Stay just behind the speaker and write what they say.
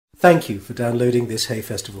Thank you for downloading this Hay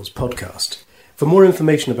Festivals podcast. For more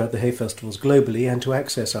information about the Hay Festivals globally and to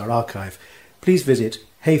access our archive, please visit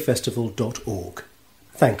hayfestival.org.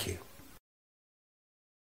 Thank you.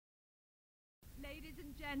 Ladies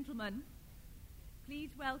and gentlemen,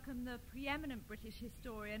 please welcome the preeminent British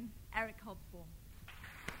historian, Eric Hobsbawm.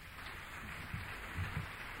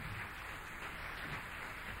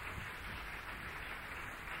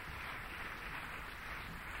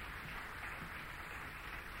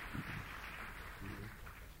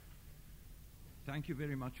 Thank you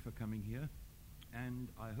very much for coming here, and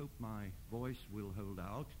I hope my voice will hold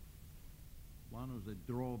out. One of the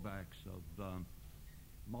drawbacks of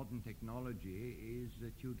modern technology is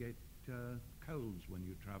that you get colds when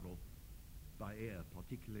you travel by air,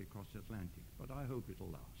 particularly across the Atlantic, but I hope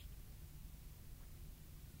it'll last.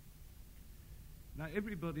 Now,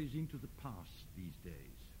 everybody's into the past these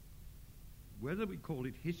days. Whether we call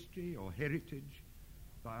it history or heritage,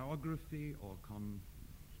 biography or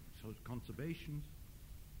conservation,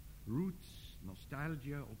 roots,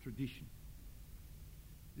 nostalgia, or tradition.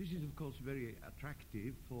 This is, of course, very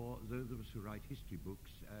attractive for those of us who write history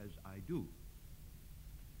books, as I do.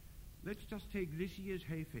 Let's just take this year's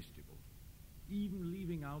Hay Festival, even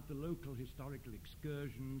leaving out the local historical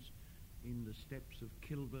excursions in the steppes of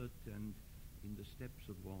Kilbert and in the steppes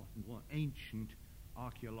of more ancient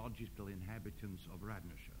archaeological inhabitants of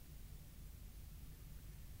Radnorshire.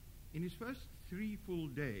 In its first 3 full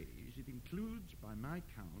days, it includes, by my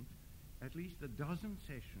count, at least a dozen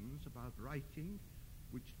sessions about writing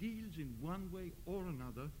which deals in one way or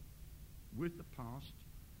another with the past,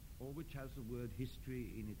 or which has the word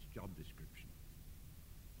history in its job description.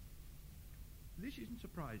 This isn't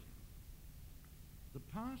surprising. The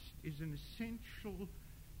past is an essential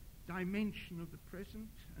dimension of the present,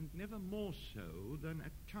 and never more so than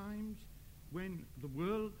at times when the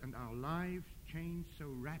world and our lives change so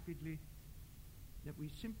rapidly that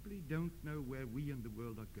we simply don't know where we and the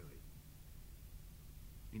world are going.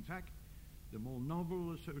 In fact, the more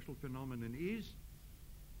novel a social phenomenon is,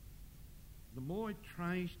 the more it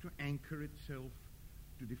tries to anchor itself,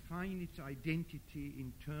 to define its identity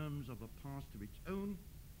in terms of a past of its own,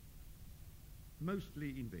 mostly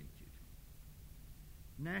invented.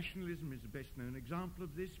 Nationalism is the best known example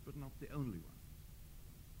of this, but not the only one.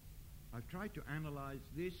 I've tried to analyze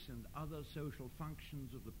this and other social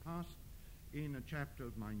functions of the past in a chapter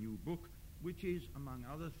of my new book, which is, among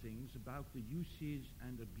other things, about the uses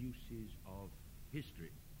and abuses of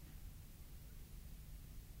history.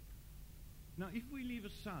 Now, if we leave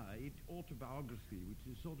aside autobiography, which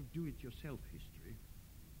is sort of do-it-yourself history,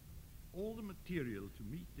 all the material to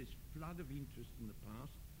meet this flood of interest in the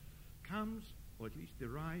past comes, or at least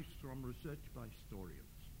derives, from research by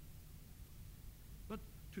historians. But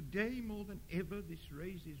today, more than ever, this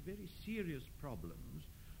raises very serious problems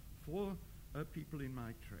for people in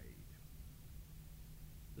my trade.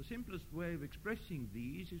 The simplest way of expressing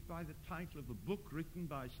these is by the title of a book written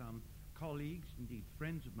by some colleagues, indeed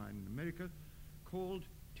friends of mine in America, called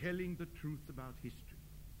Telling the Truth About History.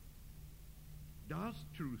 Does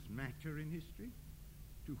truth matter in history?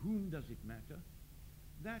 To whom does it matter?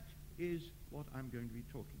 That is what I'm going to be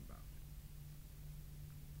talking about.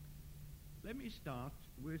 Let me start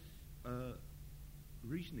with a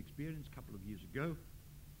recent experience a couple of years ago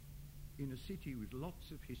in a city with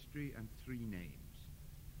lots of history and 3 names: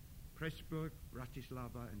 Pressburg,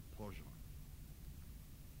 Bratislava, and Poznan.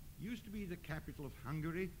 Used to be the capital of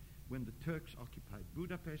Hungary when the Turks occupied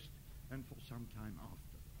Budapest, and for some time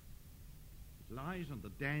after. It lies on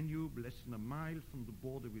the Danube, less than a mile from the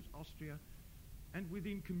border with Austria, and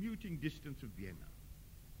within commuting distance of Vienna.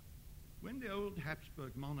 When the old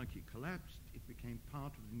Habsburg monarchy collapsed, it became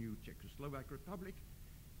part of the new Czechoslovak Republic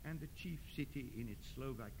and the chief city in its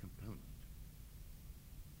Slovak component.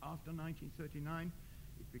 After 1939,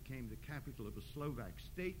 it became the capital of a Slovak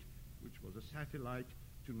state, which was a satellite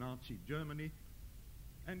to Nazi Germany,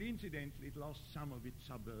 and incidentally it lost some of its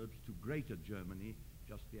suburbs to Greater Germany,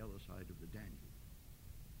 just the other side of the Danube,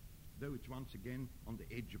 though it's once again on the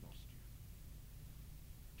edge of Austria.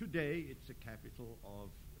 Today it's the capital of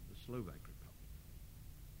the Slovak Republic.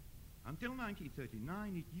 Until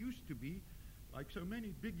 1939 it used to be, like so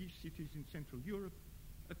many biggish cities in Central Europe,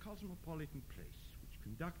 a cosmopolitan place which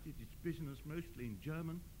conducted its business mostly in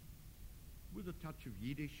German, with a touch of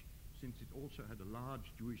Yiddish, since it also had a large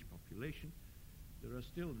Jewish population. There are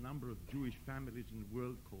still a number of Jewish families in the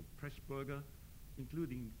world called Pressburger,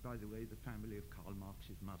 including, by the way, the family of Karl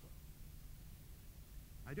Marx's mother.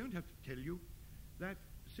 I don't have to tell you that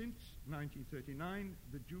since 1939,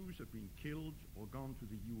 the Jews have been killed or gone to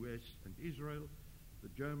the US and Israel. The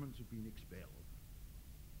Germans have been expelled.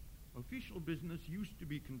 Official business used to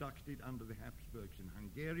be conducted under the Habsburgs in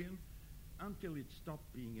Hungarian until it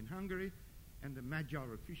stopped being in Hungary and the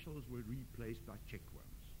Magyar officials were replaced by Czech ones.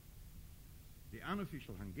 The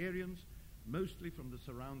unofficial Hungarians, mostly from the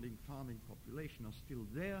surrounding farming population, are still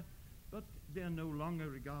there, but they are no longer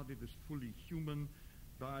regarded as fully human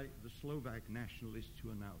by the Slovak nationalists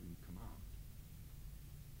who are now in command.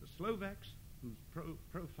 The Slovaks, whose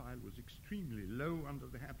profile was extremely low under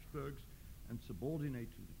the Habsburgs and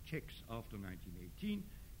subordinate to the Czechs after 1918,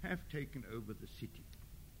 have taken over the city.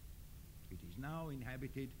 It is now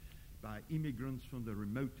inhabited by immigrants from the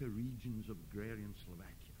remoter regions of agrarian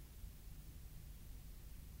Slovakia.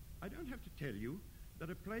 I don't have to tell you that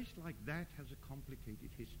a place like that has a complicated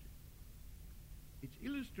history. It's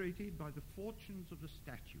illustrated by the fortunes of the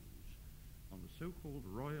statues on the so-called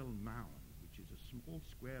Royal Mound, which is a small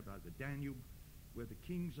square by the Danube where the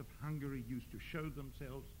kings of Hungary used to show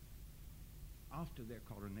themselves after their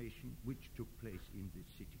coronation, which took place in this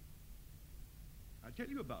city. I tell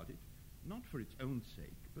you about it not for its own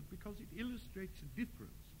sake, but because it illustrates the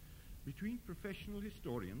difference between professional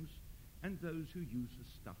historians and those who use the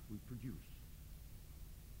stuff we produce.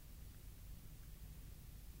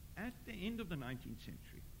 At the end of the 19th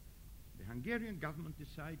century, the Hungarian government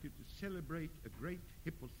decided to celebrate a great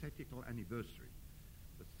hypothetical anniversary,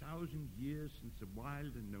 the 1,000 years since the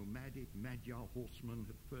wild and nomadic Magyar horsemen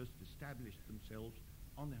had first established themselves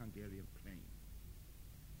on the Hungarian plain.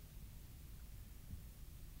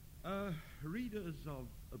 Readers of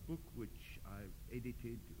a book which I've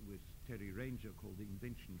edited with Terry Ranger called The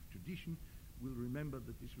Invention of Tradition will remember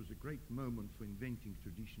that this was a great moment for inventing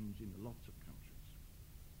traditions in lots of countries.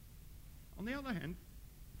 On the other hand,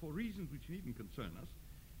 for reasons which needn't concern us,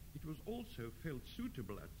 it was also felt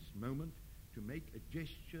suitable at this moment to make a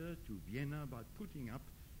gesture to Vienna by putting up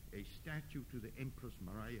a statue to the Empress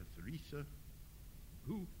Maria Theresa,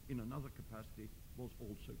 who, in another capacity, was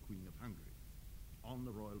also Queen of Hungary, on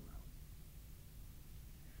the Royal Mound.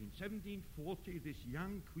 In 1740, this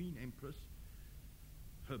young Queen Empress,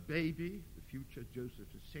 her baby, the future Joseph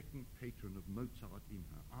II, patron of Mozart, in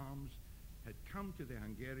her arms, had come to the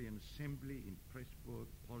Hungarian assembly in Pressburg,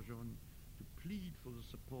 Pozsony, to plead for the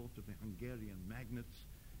support of the Hungarian magnates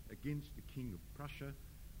against the King of Prussia,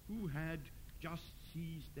 who had just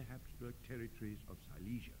seized the Habsburg territories of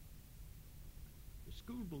Silesia. The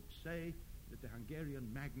school books say that the Hungarian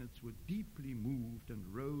magnates were deeply moved and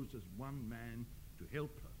rose as one man to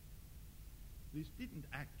help her. This didn't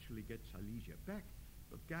actually get Silesia back,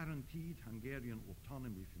 but guaranteed Hungarian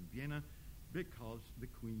autonomy from Vienna because the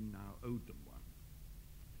Queen now owed them one.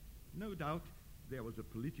 No doubt there was a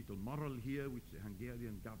political moral here which the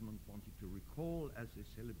Hungarian government wanted to recall as they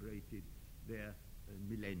celebrated their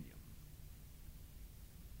millennium.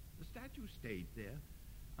 The statue stayed there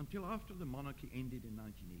until after the monarchy ended in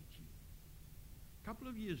 1918. A couple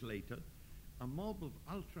of years later, a mob of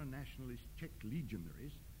ultra-nationalist Czech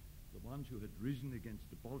legionaries, the ones who had risen against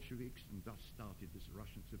the Bolsheviks and thus started this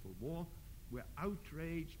Russian Civil War, were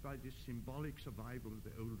outraged by this symbolic survival of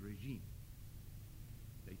the old regime.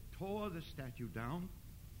 They tore the statue down,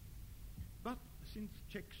 but since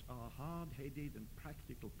Czechs are hard-headed and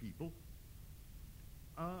practical people,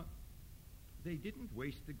 they didn't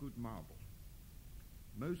waste the good marble.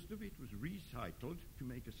 Most of it was recycled to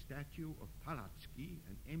make a statue of Palacký,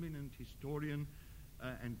 an eminent historian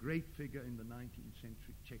and great figure in the 19th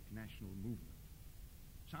century Czech national movement.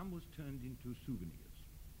 Some was turned into souvenirs.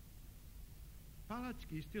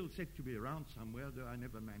 Palacký is still said to be around somewhere, though I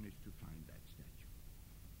never managed to find that statue.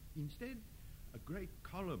 Instead, a great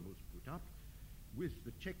column was put up with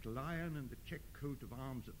the Czech lion and the Czech coat of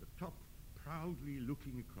arms at the top, proudly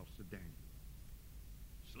looking across the Danube.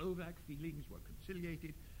 Slovak feelings were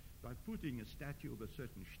conciliated by putting a statue of a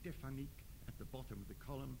certain Stefanik at the bottom of the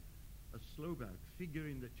column, a Slovak figure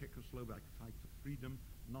in the Czechoslovak fight for freedom,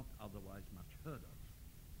 not otherwise much heard of.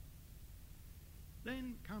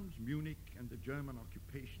 Then comes Munich and the German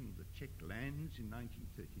occupation of the Czech lands in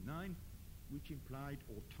 1939, which implied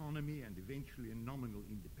autonomy and eventually a nominal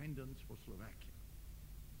independence for Slovakia.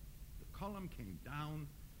 The column came down,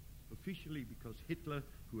 officially because Hitler,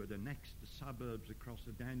 who had annexed the suburbs across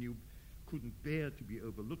the Danube, couldn't bear to be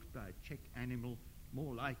overlooked by a Czech animal,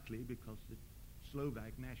 more likely because the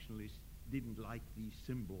Slovak nationalists didn't like these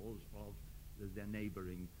symbols of their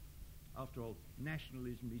neighboring. After all,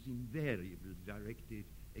 nationalism is invariably directed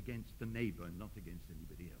against the neighbor and not against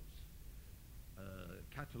anybody else.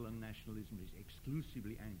 Catalan nationalism is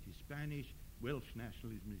exclusively anti-Spanish, Welsh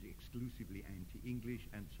nationalism is exclusively anti-English,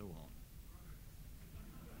 and so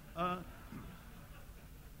on.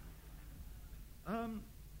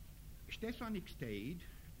 Stefanik stayed,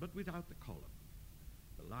 but without the column.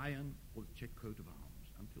 the lion or the Czech coat of arms,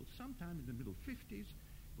 until sometime in the middle 50s,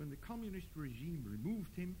 when the communist regime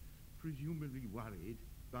removed him, presumably worried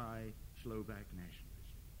by Slovak nationalism.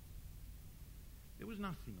 There was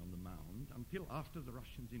nothing on the mound until after the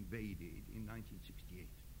Russians invaded in 1968.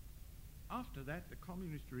 After that, the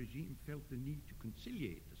communist regime felt the need to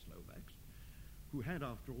conciliate the Slovaks, who had,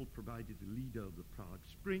 after all, provided the leader of the Prague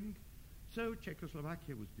Spring. So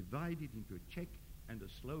Czechoslovakia was divided into a Czech and a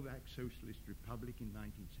Slovak Socialist Republic in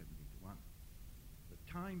 1971. The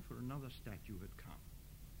time for another statue had come.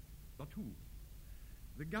 But who?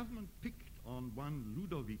 The government picked on one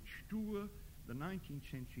Ludovít Štúr, the 19th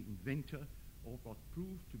century inventor of what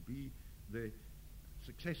proved to be the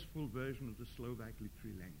successful version of the Slovak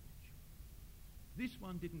literary language. This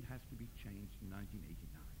one didn't have to be changed in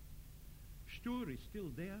 1989. Štúr is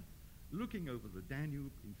still there, looking over the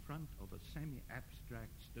Danube in front of a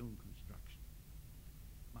semi-abstract stone construction.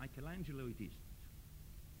 Michelangelo it isn't.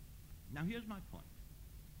 Now here's my point.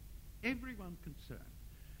 Everyone concerned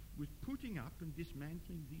with putting up and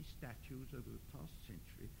dismantling these statues over the past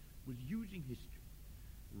century was using history,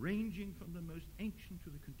 ranging from the most ancient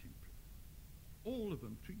to the contemporary. All of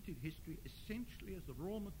them treated history essentially as the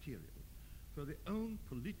raw material for their own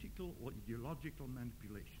political or ideological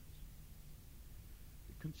manipulations.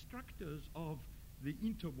 The constructors of the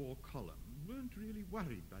interwar column weren't really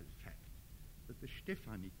worried by the fact that the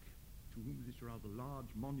Stefanik, to whom this rather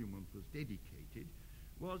large monument was dedicated,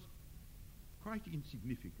 was quite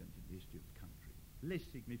insignificant in the history of the country. Less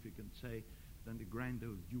significant, say, than the grand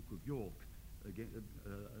old Duke of York,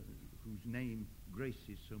 whose name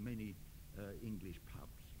graces so many English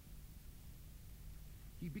pubs.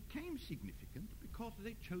 He became significant because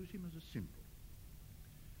they chose him as a symbol.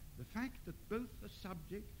 The fact that both the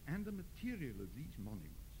subject and the material of these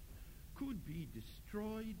monuments could be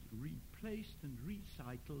destroyed, replaced, and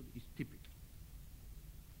recycled is typical.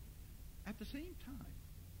 At the same time,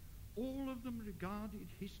 all of them regarded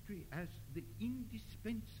history as the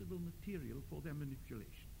indispensable material for their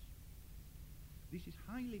manipulations. This is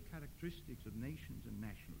highly characteristic of nations and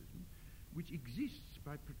nationalism, which exists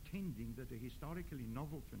by pretending that a historically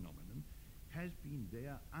novel phenomenon has been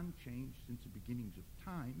there unchanged since the beginnings of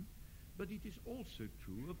time, but it is also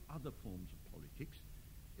true of other forms of politics,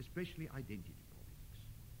 especially identity politics.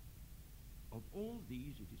 Of all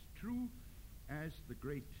these, it is true, as the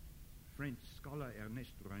great French scholar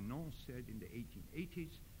Ernest Renan said in the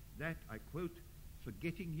 1880s, that, I quote,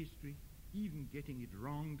 "forgetting history, even getting it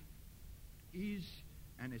wrong, is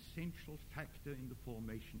an essential factor in the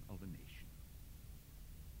formation of a nation."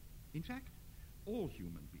 In fact, all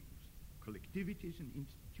human beings, collectivities and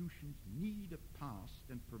institutions, need a past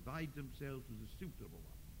and provide themselves with a suitable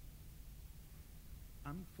one.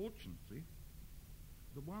 Unfortunately,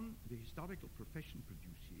 the one the historical profession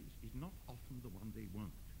produces is not often the one they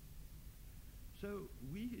want. So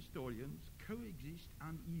we historians coexist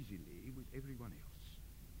uneasily with everyone else.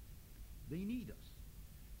 They need us,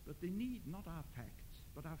 but they need not our facts,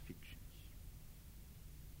 but our fictions.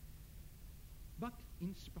 But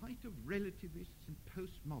in spite of relativists and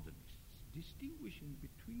postmodernists, distinguishing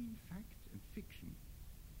between fact and fiction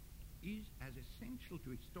is as essential to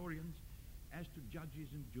historians as to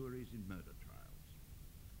judges and juries in murder trials.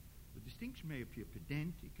 The distinction may appear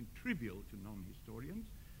pedantic and trivial to non-historians,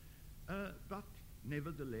 but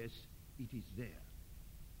nevertheless it is there.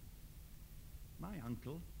 My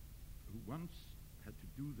uncle, who once had to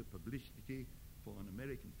do the publicity for an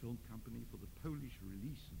American film company for the Polish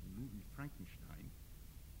release of the movie Frankenstein,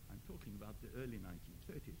 I'm talking about the early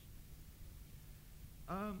 1930s,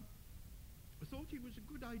 thought it was a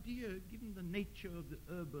good idea, given the nature of the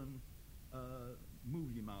urban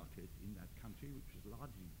movie market in that country, which was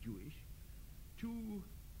largely Jewish, to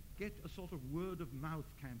get a sort of word-of-mouth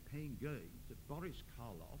campaign going that Boris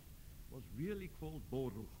Karloff was really called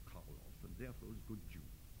Boruch Karloff, and therefore was a good Jew.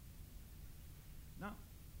 Now,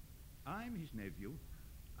 I'm his nephew,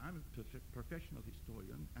 I'm a professional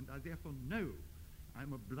historian, and I therefore know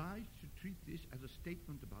I'm obliged to treat this as a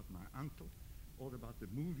statement about my uncle or about the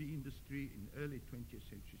movie industry in early 20th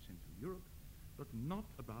century Central Europe, but not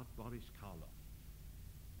about Boris Karloff,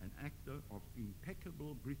 an actor of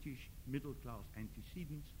impeccable British middle-class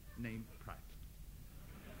antecedents named Pratt.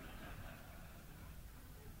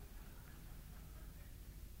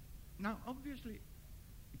 Now, obviously,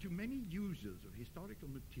 to many users of historical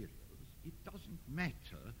materials, it doesn't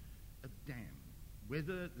matter a damn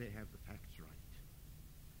whether they have the facts right.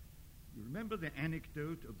 You remember the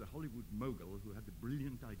anecdote of the Hollywood mogul who had the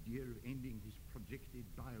brilliant idea of ending his projected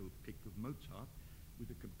biopic of Mozart with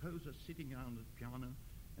the composer sitting around the piano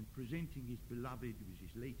and presenting his beloved with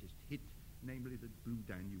his latest hit, namely the Blue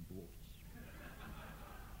Danube Waltz.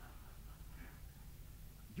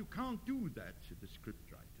 You can't do that, said the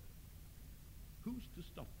scriptwriter. Who's to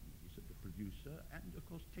stop me, said the producer, and of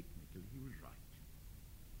course technically he was right.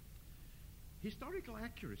 Historical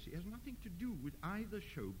accuracy has nothing to do with either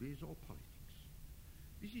showbiz or politics.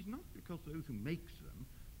 This is not because those who make them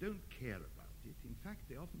don't care about it. In fact,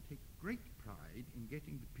 they often take great pride in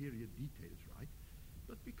getting the period details right,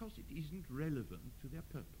 but because it isn't relevant to their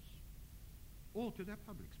purpose or to their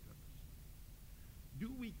public's purpose.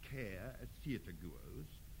 Do we care as theatre goers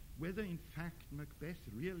whether in fact Macbeth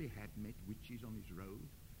really had met witches on his road,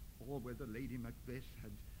 or whether Lady Macbeth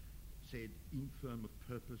had said, infirm of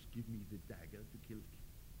purpose, give me the dagger to kill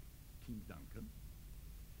King Duncan?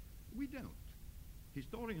 We don't.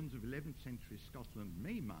 Historians of 11th century Scotland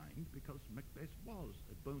may mind, because Macbeth was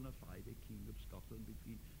a bona fide king of Scotland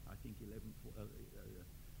between, I think, 1040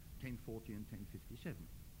 and 1057.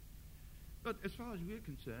 But as far as we're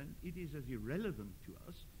concerned, it is as irrelevant to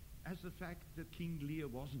us as the fact that King Lear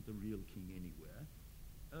wasn't the real king anywhere.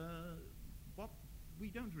 We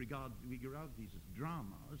regard these as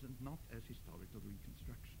dramas and not as historical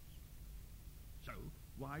reconstructions. So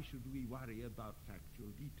why should we worry about factual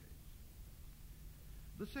details?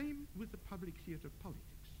 The same with the public theatre of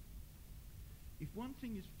politics. If one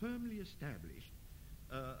thing is firmly established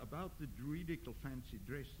about the druidical fancy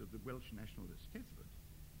dress of the Welsh nationalist Steddfod,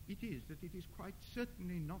 it is that it is quite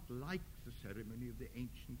certainly not like the ceremony of the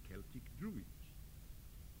ancient Celtic druids.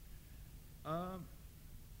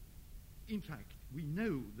 In fact, we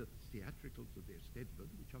know that the theatricals of their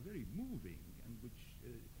Steddfod, which are very moving and which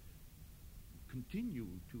continue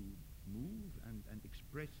to move and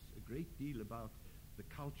express a great deal about the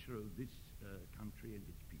culture of this country and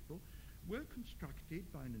its people, were constructed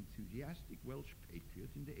by an enthusiastic Welsh patriot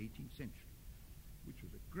in the 18th century, which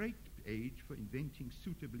was a great age for inventing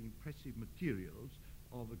suitably impressive materials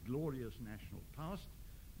of a glorious national past,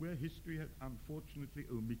 where history had unfortunately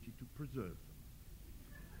omitted to preserve them.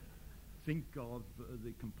 Think of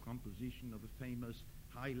the composition of a famous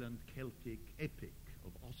Highland Celtic epic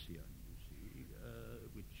of Ossian, you see,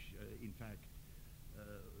 which in fact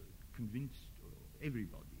convinced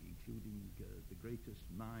everybody, including the greatest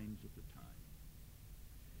minds of the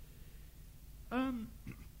time.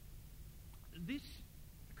 This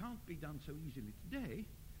can't be done so easily today.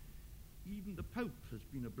 Even the Pope has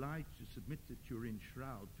been obliged to submit the Turin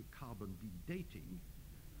Shroud to carbon bead dating,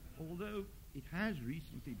 although it has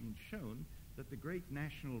recently been shown that the great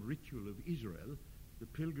national ritual of Israel, the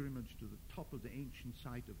pilgrimage to the top of the ancient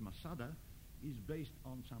site of Masada, is based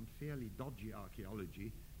on some fairly dodgy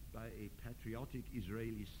archaeology by a patriotic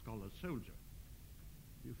Israeli scholar-soldier.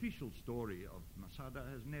 The official story of Masada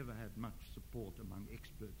has never had much support among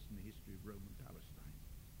experts in the history of Roman Palestine.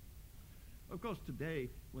 Of course,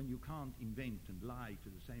 today, when you can't invent and lie to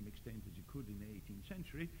the same extent as you could in the 18th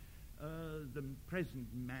century, the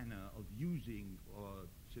present manner of using, or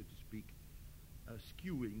so to speak,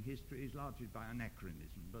 skewing history is largely by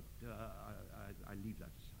anachronism, but I leave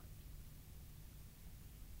that aside.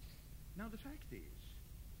 Now, the fact is,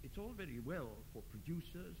 it's all very well for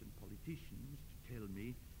producers and politicians to tell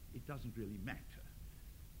me it doesn't really matter.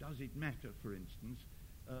 Does it matter, for instance,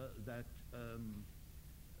 that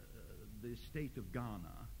the state of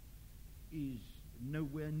Ghana is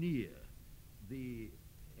nowhere near the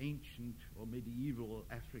ancient or medieval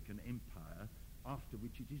African empire after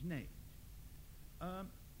which it is named?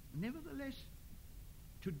 Nevertheless,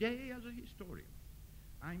 today as a historian,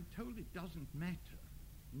 I'm told it doesn't matter,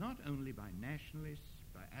 not only by nationalists,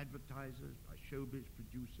 by advertisers, by showbiz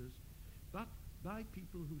producers, but by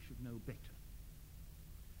people who should know better.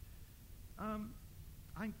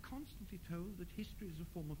 I'm constantly told that history is a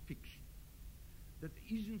form of fiction, that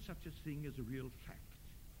there isn't such a thing as a real fact.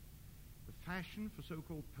 The fashion for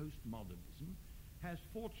so-called postmodernism has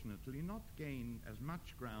fortunately not gained as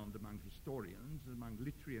much ground among historians, among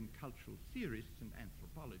literary and cultural theorists and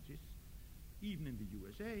anthropologists, even in the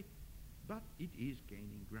USA, but it is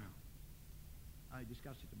gaining ground. I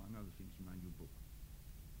discuss it, among other things, in my new book.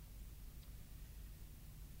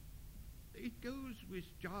 It goes with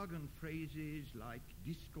jargon phrases like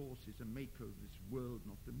discourse is a maker of this world,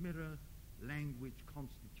 not the mirror, language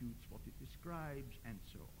constitutes what it describes, and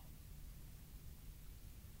so on.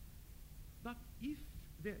 But if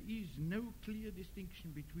there is no clear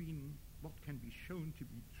distinction between what can be shown to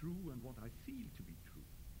be true and what I feel to be true,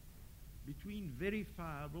 between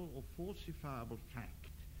verifiable or falsifiable fact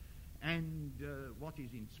and what is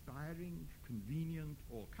inspiring, convenient,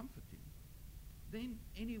 or comforting, then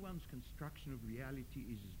anyone's construction of reality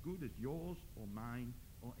is as good as yours or mine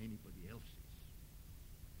or anybody else's.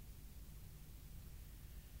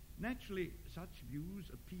 Naturally, such views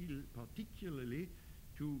appeal particularly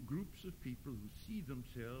to groups of people who see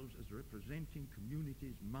themselves as representing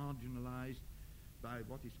communities marginalized by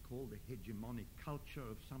what is called the hegemonic culture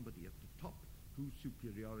of somebody at the top whose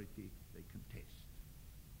superiority they contest.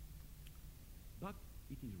 But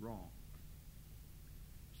it is wrong.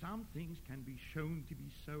 Some things can be shown to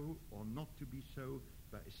be so or not to be so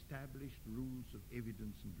by established rules of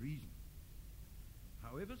evidence and reason.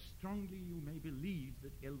 However strongly you may believe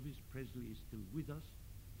that Elvis Presley is still with us,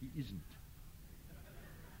 he isn't.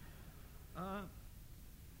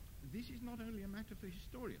 This is not only a matter for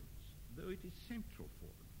historians, though it is central for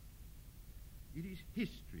them. It is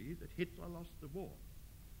history that Hitler lost the war.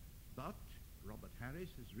 But Robert Harris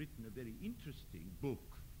has written a very interesting book,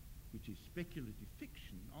 which is speculative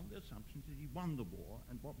fiction, on the assumption that he won the war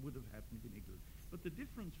and what would have happened in England. But the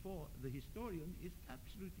difference for the historian is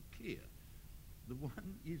absolutely clear. The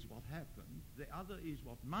one is what happened, the other is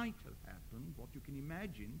what might have happened, what you can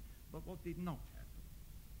imagine, but what did not happen.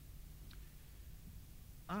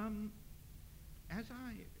 As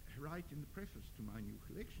I write in the preface to my new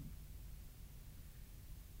collection,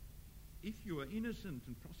 if you are innocent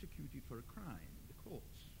and prosecuted for a crime in the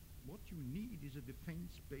courts, what you need is a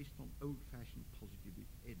defense based on old-fashioned positive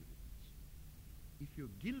evidence. If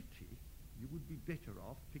you're guilty, you would be better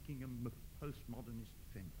off picking a postmodernist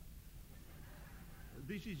defender.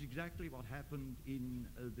 This is exactly what happened in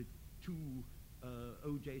the two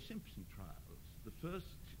O.J. Simpson trials. The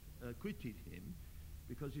first acquitted him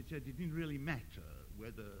because it said it didn't really matter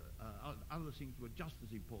whether other things were just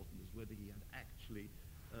as important as whether he had actually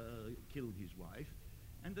killed his wife.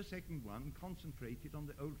 And the second one concentrated on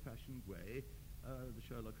the old-fashioned way, the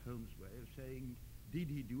Sherlock Holmes way of saying, did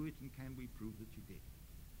he do it and can we prove that he did?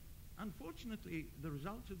 Unfortunately, the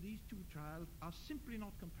results of these two trials are simply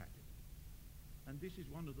not compatible. And this is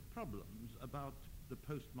one of the problems about the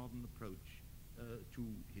postmodern approach to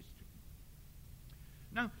history.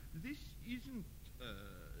 Now, this isn't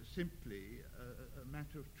simply a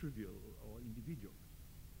matter of trivial or individual.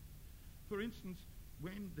 For instance,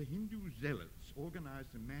 when the Hindu zealots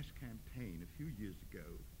organized a mass campaign a few years ago,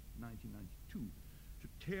 1992, to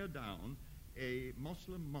tear down a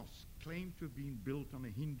Muslim mosque claimed to have been built on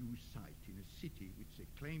a Hindu site in a city which they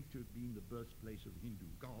claimed to have been the birthplace of the Hindu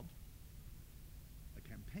god, a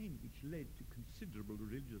campaign which led to considerable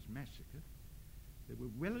religious massacre, they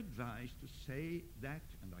were well advised to say that,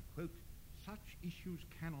 and I quote, such issues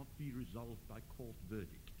cannot be resolved by court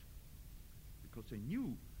verdict, because they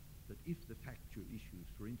knew that if the factual issues,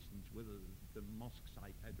 for instance, whether the mosque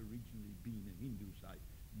site had originally been a Hindu site,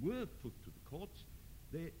 were put to the courts,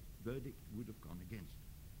 their verdict would have gone against them.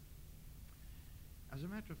 As a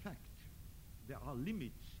matter of fact, there are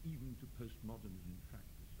limits even to postmodernism in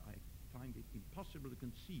practice. I find it impossible to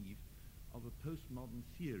conceive of a postmodern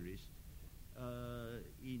theorist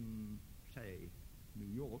in, say, New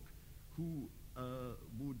York, who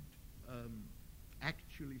would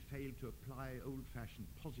actually fail to apply old-fashioned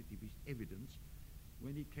positivist evidence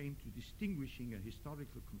when it came to distinguishing a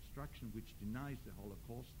historical construction which denies the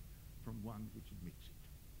Holocaust from one which admits it.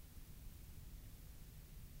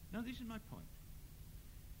 Now, this is my point.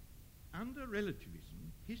 Under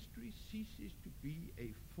relativism, history ceases to be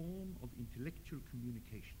a form of intellectual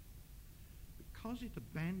communication because it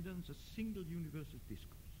abandons a single universal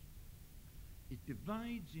discourse. It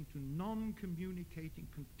divides into non-communicating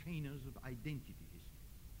containers of identity history.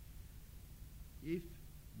 If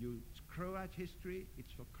it's Croat history,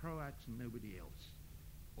 it's for Croats and nobody else,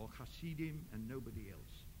 or Hasidim and nobody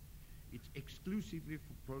else. It's exclusively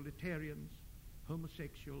for proletarians,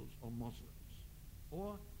 homosexuals, or Muslims.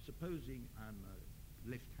 Or, supposing I'm a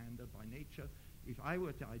left-hander by nature, if I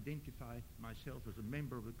were to identify myself as a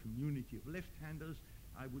member of a community of left-handers,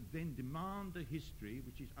 I would then demand a history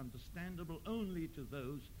which is understandable only to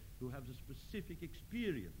those who have the specific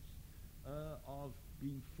experience of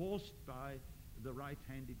being forced by the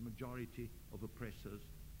right-handed majority of oppressors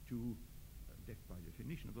to, death by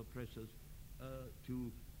definition of oppressors,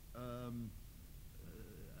 into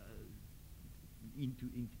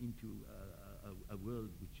a world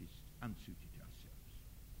which is unsuited to ourselves.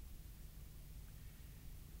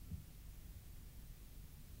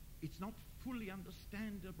 It's not fully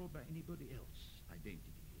understandable by anybody else,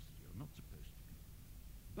 identity history, or not supposed to be.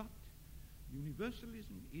 But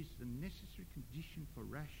universalism is the necessary condition for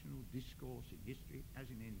rational discourse in history, as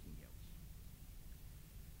in anything else.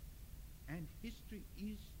 And history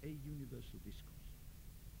is a universal discourse.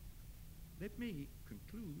 Let me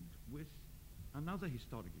conclude with another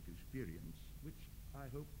historical experience, which I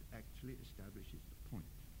hope actually establishes the point.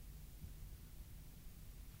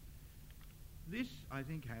 This, I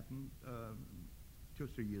think, happened 2 or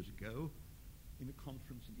 3 years ago in a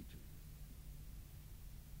conference in Italy.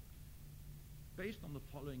 based on the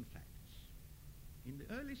following facts. In the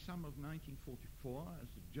early summer of 1944, as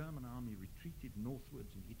the German army retreated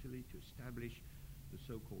northwards in Italy to establish the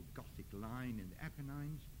so-called Gothic Line in the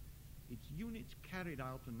Apennines, its units carried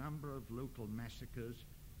out a number of local massacres,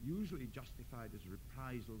 usually justified as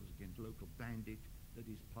reprisals against local bandit, that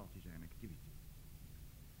is, partisan activity.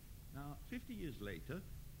 Now, 50 years later,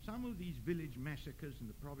 some of these village massacres in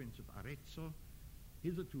the province of Arezzo,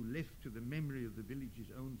 hitherto left to the memory of the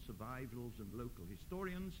village's own survivals and local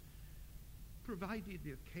historians, provided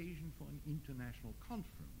the occasion for an international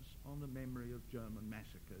conference on the memory of German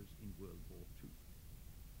massacres in World War II.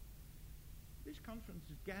 This conference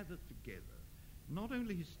has gathered together not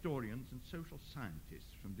only historians and social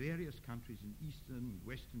scientists from various countries in Eastern and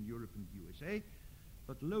Western Europe and the USA,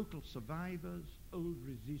 but local survivors, old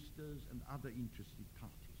resistors, and other interested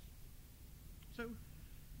parties. So,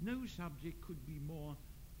 no subject could be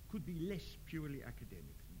less purely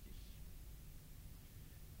academic than this.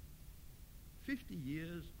 50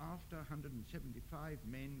 years after 175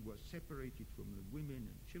 men were separated from the women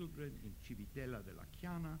and children in Civitella della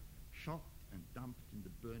Chiana, shot and dumped in the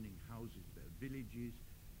burning houses of their village,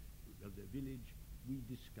 we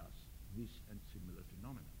discuss this and similar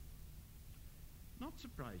phenomena. Not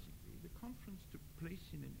surprisingly, the conference took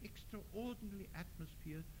place in an extraordinary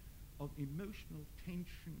atmosphere of emotional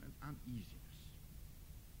tension and uneasiness.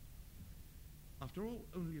 After all,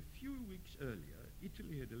 only a few weeks earlier,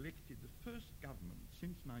 Italy had elected the first government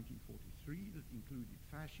since 1943 that included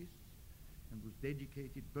fascists and was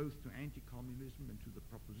dedicated both to anti-communism and to the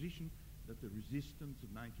proposition that the resistance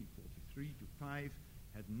of 1943 to 5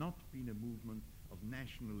 had not been a movement of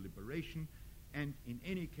national liberation, and in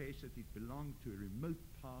any case that it belonged to a remote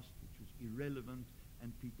past which was irrelevant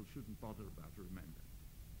and people shouldn't bother about remembering.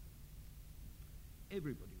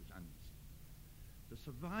 Everybody was uneasy. The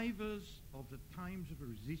survivors of the times of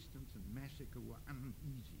resistance and massacre were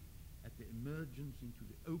uneasy at the emergence into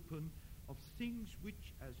the open of things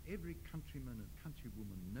which, as every countryman and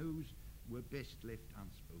countrywoman knows, were best left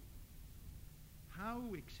unspoken.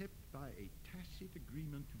 How, except by a tacit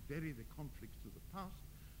agreement to bury the conflicts of the past,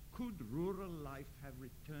 could rural life have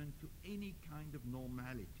returned to any kind of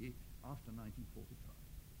normality after 1945?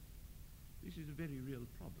 This is a very real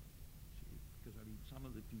problem, see, because some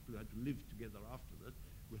of the people who had to live together after that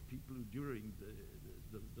were people who during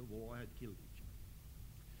the war had killed each other.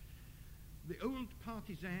 The old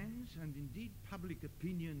partisans and indeed public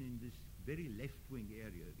opinion in this very left-wing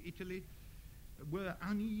area of Italy were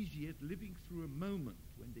uneasy at living through a moment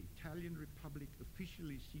when the Italian Republic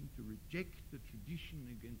officially seemed to reject the tradition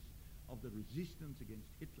of the resistance against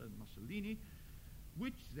Hitler and Mussolini,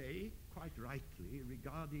 which they, quite rightly,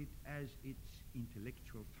 regarded as its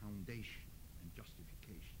intellectual foundation and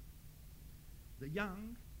justification. The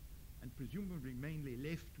young, and presumably mainly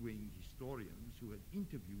left-wing historians who had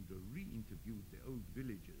interviewed or re-interviewed the old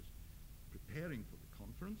villagers preparing for the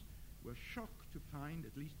conference were shocked to find,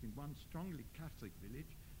 at least in one strongly Catholic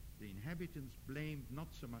village, the inhabitants blamed not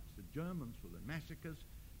so much the Germans for the massacres,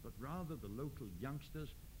 but rather the local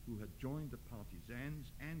youngsters who had joined the partisans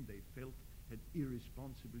and, they felt, had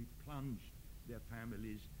irresponsibly plunged their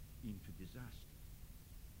families into disaster.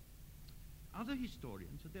 Other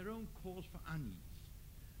historians had their own cause for unease.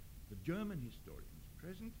 The German historians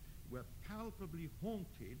present were palpably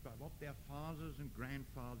haunted by what their fathers and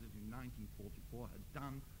grandfathers in 1944 had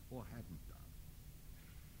done or hadn't done.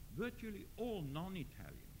 Virtually all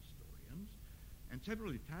non-Italian historians, and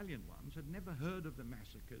several Italian ones, had never heard of the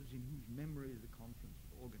massacres in whose memory the conference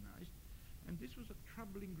was organized, and this was a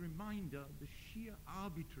troubling reminder of the sheer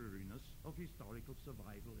arbitrariness of historical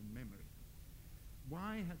survival and memory.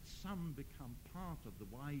 Why had some become part of the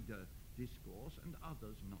wider discourse and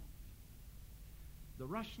others not? The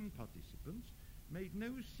Russian participants made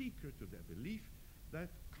no secret of their belief that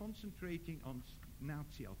concentrating on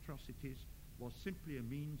Nazi atrocities was simply a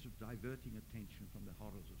means of diverting attention from the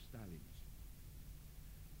horrors of Stalinism.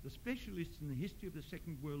 The specialists in the history of the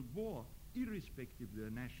Second World War, irrespective of their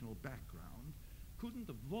national background, couldn't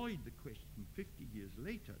avoid the question 50 years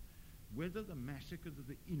later whether the massacres of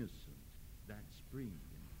the innocent that spring,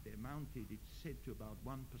 they amounted, it's said, to about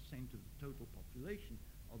 1% of the total population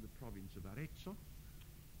of the province of Arezzo,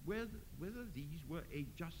 whether these were a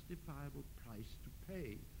justifiable price to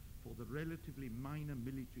pay for the relatively minor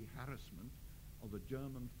military harassment of a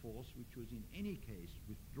German force which was in any case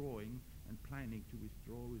withdrawing and planning to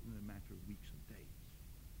withdraw within a matter of weeks or days.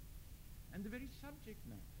 And the very subject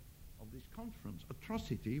matter of this conference,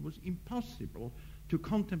 atrocity, was impossible to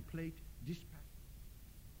contemplate dispassionately.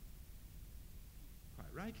 Quite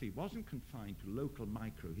rightly, wasn't confined to local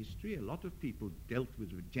microhistory. A lot of people dealt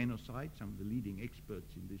with genocide. Some of the leading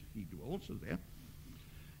experts in this field were also there.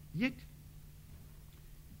 Yet,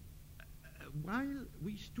 while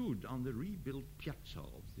we stood on the rebuilt piazza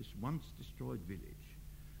of this once destroyed village,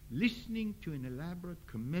 listening to an elaborate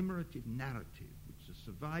commemorative narrative which the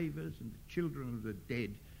survivors and the children of the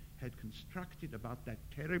dead had constructed about that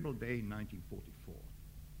terrible day in 1944,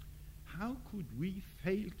 how could we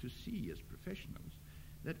fail to see as professionals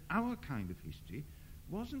that our kind of history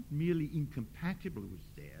wasn't merely incompatible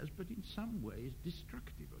with theirs, but in some ways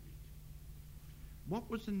destructive of it? What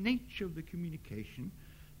was the nature of the communication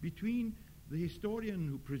between the historian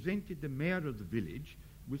who presented the mayor of the village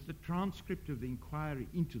with the transcript of the inquiry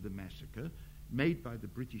into the massacre made by the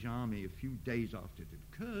British Army a few days after it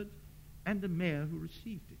occurred, and the mayor who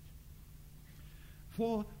received it?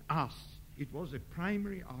 For us, it was a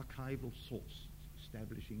primary archival source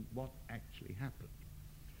establishing what actually happened.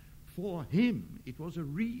 For him, it was a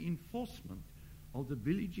reinforcement of the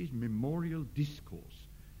village's memorial discourse,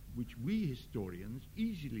 which we historians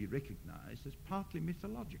easily recognize as partly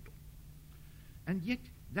mythological. And yet,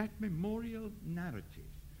 that memorial narrative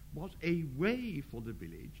was a way for the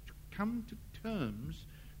village to come to terms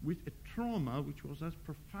with a trauma which was as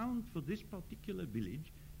profound for this particular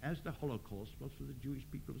village as the Holocaust was for the Jewish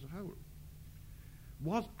people as a whole.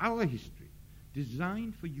 Was our history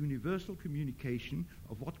designed for universal communication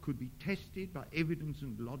of what could be tested by evidence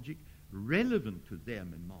and logic relevant to their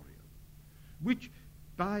memorial, which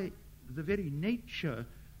by the very nature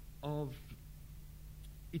of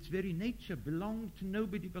its very nature belonged to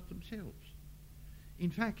nobody but themselves? In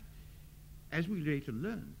fact, as we later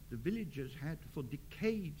learned, the villagers had for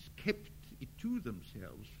decades kept it to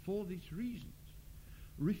themselves for these reasons,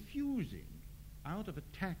 refusing, out of a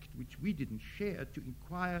tact which we didn't share, to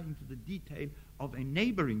inquire into the detail of a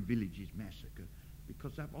neighboring village's massacre,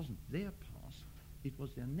 because that wasn't their past, it was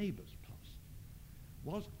their neighbor's past.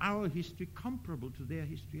 Was our history comparable to their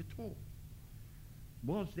history at all?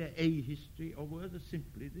 Was there a history, or were there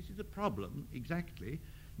simply, this is a problem, exactly,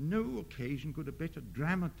 no occasion could have better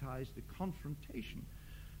dramatized the confrontation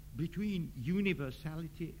between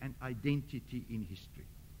universality and identity in history,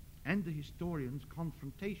 and the historian's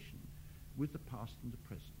confrontation with the past and the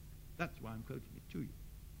present. That's why I'm quoting it to you.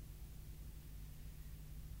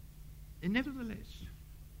 And nevertheless,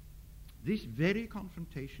 this very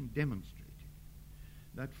confrontation demonstrated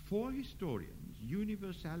that for historians,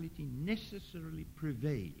 universality necessarily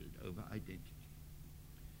prevailed over identity.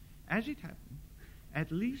 As it happened,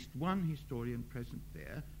 at least one historian present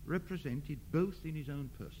there represented both in his own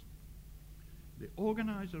person. The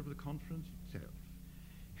organizer of the conference itself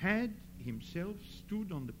had himself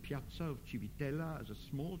stood on the piazza of Civitella as a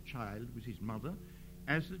small child with his mother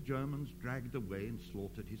as the Germans dragged away and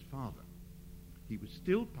slaughtered his father. He was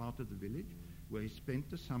still part of the village where he spent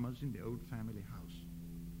the summers in the old family house.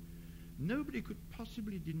 Nobody could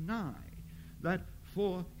possibly deny that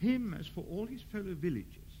for him, as for all his fellow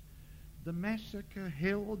villagers, the massacre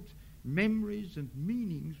held memories and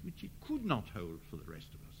meanings which it could not hold for the rest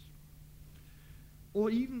of us. Or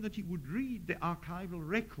even that he would read the archival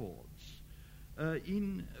records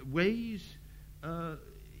in ways,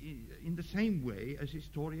 in the same way as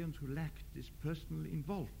historians who lacked this personal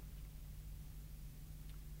involvement.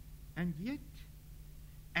 And yet,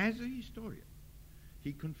 as a historian,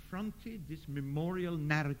 he confronted this memorial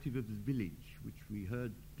narrative of the village, which we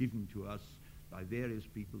heard given to us by various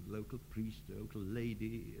people, the local priest, the local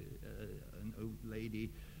lady, an old lady,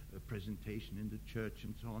 a presentation in the church,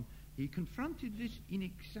 and so on. He confronted this in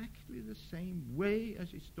exactly the same way as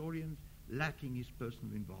historians lacking his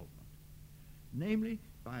personal involvement, namely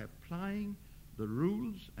by applying the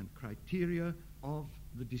rules and criteria of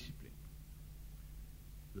the discipline.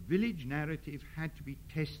 The village narrative had to be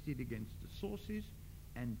tested against the sources,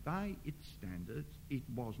 and by its standards, it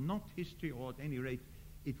was not history, or at any rate,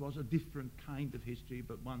 it was a different kind of history,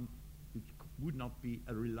 but one which would not be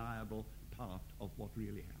a reliable part of what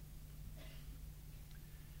really happened.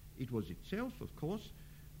 It was itself, of course,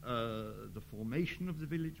 the formation of the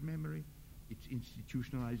village memory, its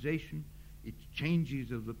institutionalization, its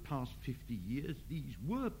changes of the past 50 years. These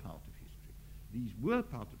were part of history. These were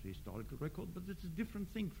part of the historical record, but it's a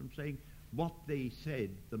different thing from saying what they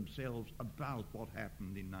said themselves about what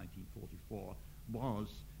happened in 1944 was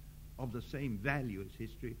of the same value as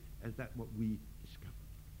history as that what we discovered.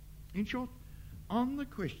 In short, on the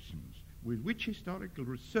questions with which historical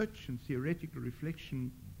research and theoretical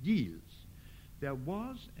reflection deals, there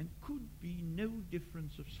was and could be no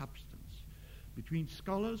difference of substance between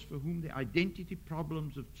scholars for whom the identity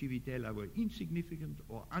problems of Civitella were insignificant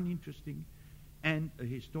or uninteresting, and a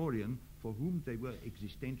historian for whom they were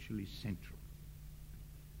existentially central.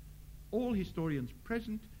 All historians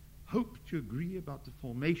present hope to agree about the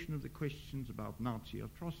formation of the questions about Nazi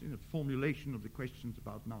atrocities, the formulation of the questions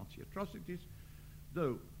about Nazi atrocities,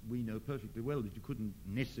 though we know perfectly well that you couldn't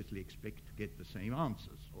necessarily expect to get the same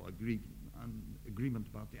answers or agreement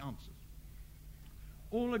about the answers.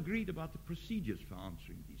 All agreed about the procedures for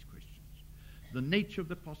answering these questions, the nature of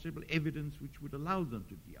the possible evidence which would allow them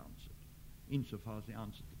to be answered, insofar as the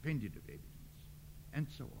answer depended on evidence, and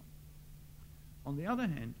so on. On the other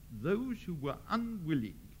hand, those who were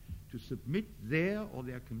unwilling to submit their or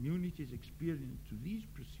their community's experience to these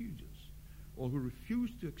procedures, or who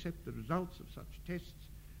refused to accept the results of such tests,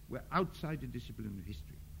 were outside the discipline of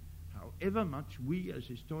history, however much we as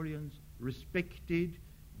historians respected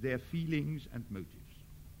their feelings and motives.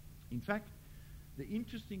 In fact, the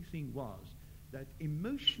interesting thing was that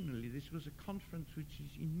emotionally this was a conference which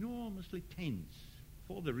is enormously tense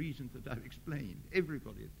for the reasons that I've explained.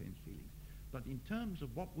 Everybody had tense feelings. But in terms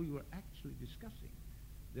of what we were actually discussing,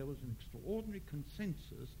 there was an extraordinary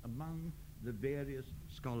consensus among the various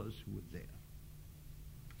scholars who were there.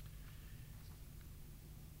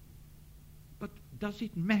 But does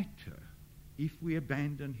it matter if we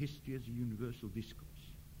abandon history as a universal discourse?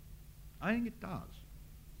 I think it does.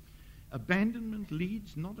 Abandonment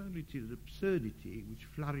leads not only to the absurdity which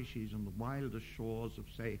flourishes on the wilder shores of,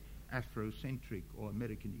 say, Afrocentric or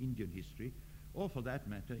American Indian history, or for that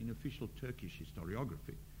matter in official Turkish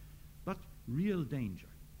historiography, but real danger.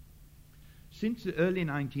 Since the early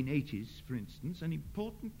 1980s, for instance, an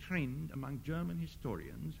important trend among German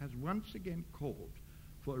historians has once again called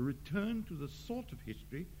for a return to the sort of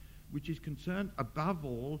history which is concerned above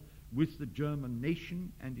all with the German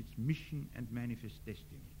nation and its mission and manifest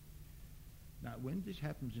destiny. Now, when this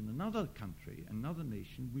happens in another country, another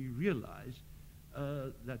nation, we realize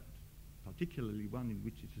that, particularly one in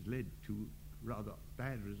which it has led to rather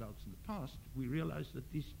bad results in the past, we realize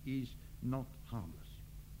that this is not harmless.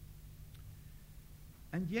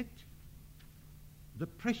 And yet, the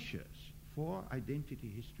pressures for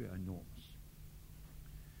identity history are enormous.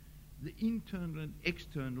 The internal and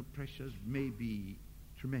external pressures may be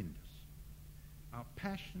tremendous. Our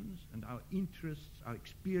passions and our interests, our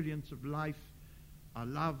experience of life, our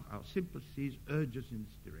love, our sympathies urge us in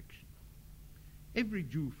this direction. Every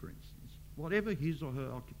Jew, for instance, whatever his or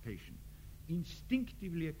her occupation,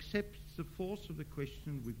 instinctively accepts the force of the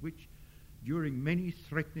question with which, during many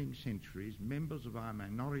threatening centuries, members of our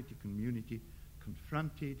minority community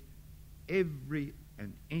confronted every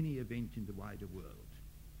and any event in the wider world.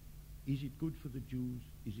 Is it good for the Jews?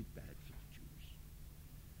 Is it bad for the Jews?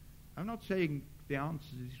 I'm not saying the answer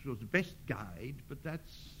to this was the best guide, but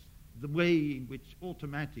that's the way in which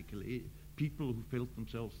automatically people who felt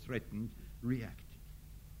themselves threatened reacted.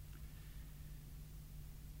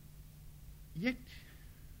 Yet,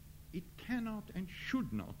 it cannot and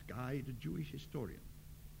should not guide a Jewish historian,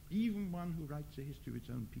 even one who writes a history of its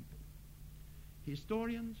own people.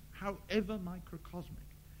 Historians, however microcosmic,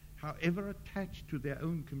 however attached to their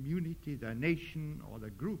own community, their nation, or their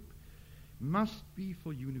group, must be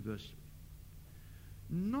for universal.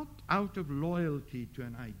 Not out of loyalty to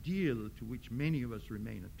an ideal to which many of us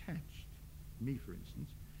remain attached, me for instance,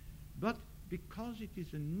 but because it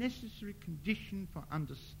is a necessary condition for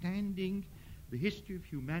understanding the history of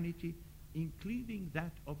humanity, including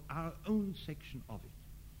that of our own section of it.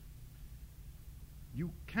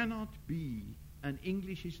 You cannot be an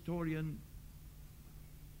English historian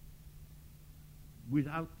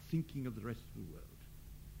without thinking of the rest of the world.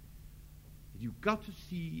 You've got to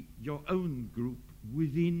see your own group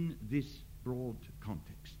within this broad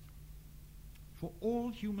context. For all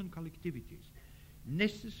human collectivities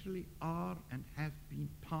necessarily are and have been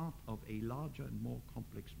part of a larger and more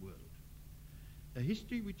complex world. A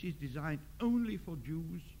history which is designed only for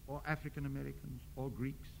Jews or African Americans or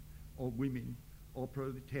Greeks or women or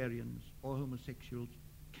proletarians or homosexuals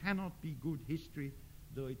cannot be good history,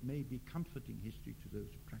 though it may be comforting history to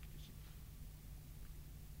those who practice it.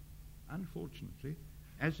 Unfortunately,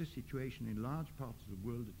 as the situation in large parts of the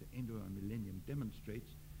world at the end of our millennium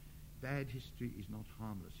demonstrates, bad history is not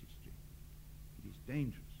harmless history. It is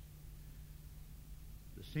dangerous.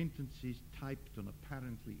 The sentences typed on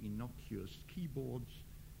apparently innocuous keyboards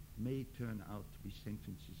may turn out to be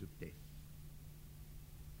sentences of death.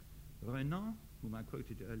 Renan, whom I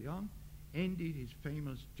quoted early on, ended his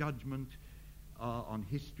famous judgment on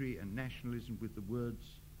history and nationalism with the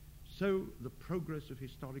words, "So the progress of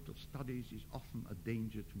historical studies is often a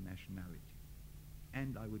danger to nationality."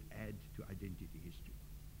 And I would add, to identity history.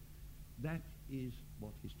 That is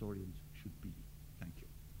what historians should be. Thank you.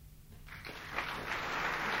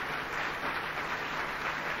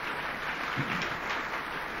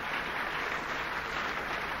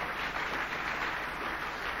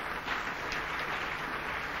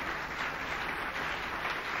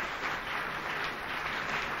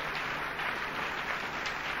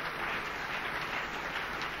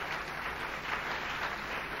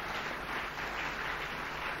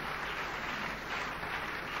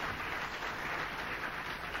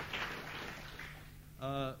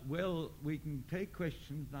 Well, we can take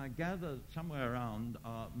questions. I gather somewhere around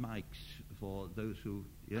are mics for those who,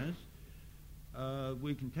 yes?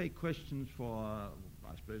 We can take questions for,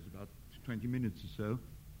 I suppose, about 20 minutes or so.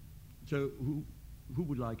 So who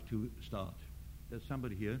would like to start? There's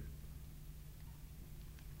somebody here.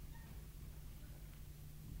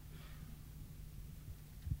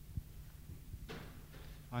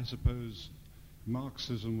 I suppose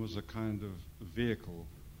Marxism was a kind of vehicle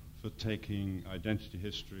for taking identity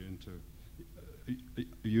history into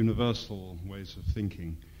universal ways of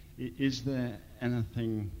thinking. Is there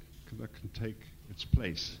anything that can take its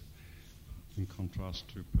place in contrast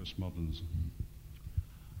to postmodernism?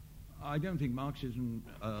 I don't think Marxism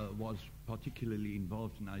was particularly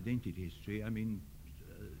involved in identity history. I mean,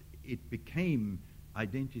 it became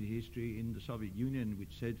identity history in the Soviet Union,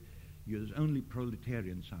 which said there's only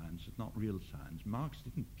proletarian science, it's not real science. Marx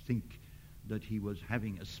didn't think that he was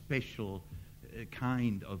having a special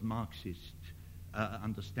kind of Marxist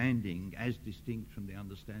understanding as distinct from the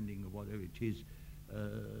understanding of whatever it is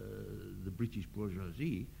the British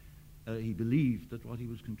bourgeoisie. He believed that what he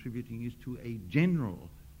was contributing is to a general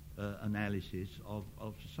analysis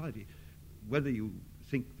of society. Whether you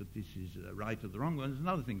think that this is right or the wrong one is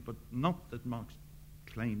another thing, but not that Marx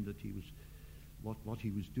claimed that he was what he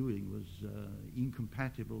was doing was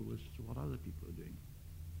incompatible with what other people are doing.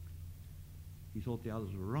 He thought the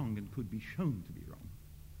others were wrong and could be shown to be wrong.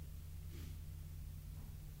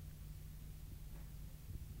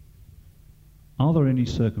 Are there any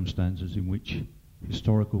circumstances in which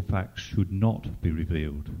historical facts should not be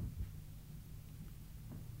revealed?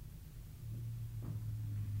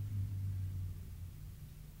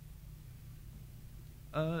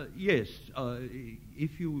 Yes,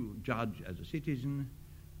 if you judge as a citizen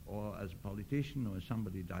or as a politician or as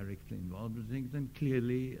somebody directly involved in things, then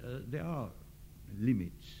clearly there are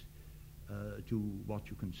limits to what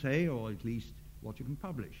you can say or at least what you can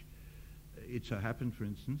publish. It so happened, for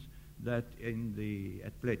instance, that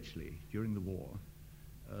at Bletchley during the war,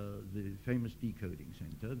 the famous decoding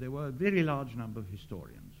center, there were a very large number of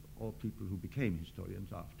historians or people who became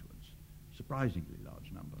historians afterwards, surprisingly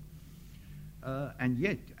large number. And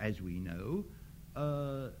yet, as we know,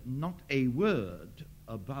 not a word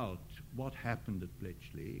about what happened at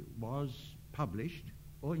Bletchley was published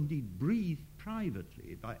or indeed breathed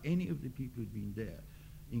privately by any of the people who'd been there,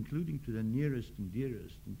 including to their nearest and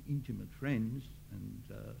dearest and intimate friends and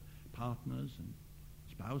partners and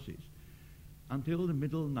spouses, until the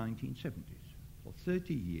middle 1970s. For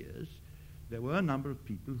 30 years, there were a number of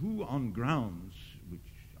people who, on grounds which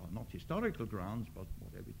are not historical grounds, but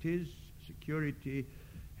whatever it is, security,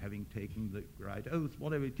 having taken the right oath,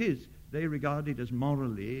 whatever it is, they regard it as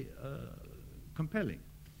morally compelling.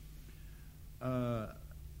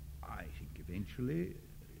 I think eventually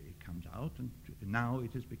it comes out, and now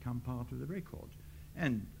it has become part of the record.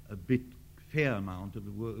 And a fair amount of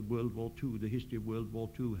the World War II, the history of World War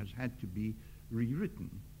II, has had to be rewritten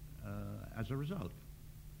as a result.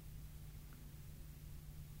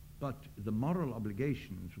 But the moral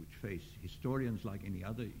obligations which face historians like any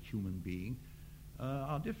other human being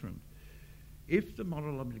are different. If the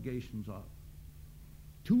moral obligations are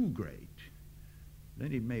too great,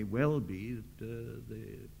 then it may well be that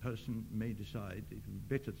the person may decide it would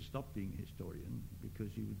be better to stop being a historian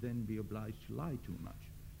because he would then be obliged to lie too much.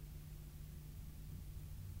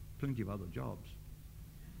 Plenty of other jobs.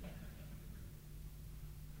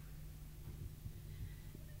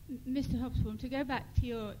 Mr. Hobsbawm, to go back to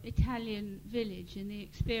your Italian village and the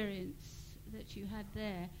experience that you had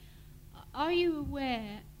there, are you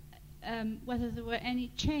aware whether there were any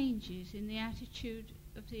changes in the attitude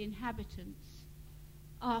of the inhabitants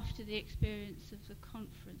after the experience of the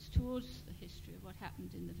conference towards the history of what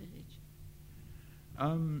happened in the village?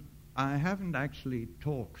 I haven't actually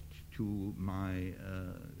talked to my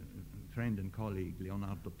friend and colleague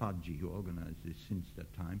Leonardo Paggi, who organized this since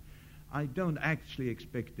that time. I don't actually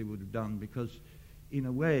expect they would have done, because in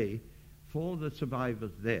a way, for the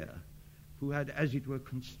survivors there, who had, as it were,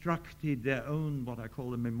 constructed their own, what I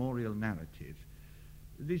call a memorial narrative,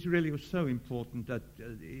 this really was so important that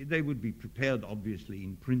they would be prepared, obviously,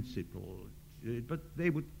 in principle, but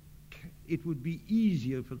it would be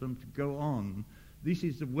easier for them to go on. This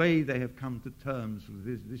is the way they have come to terms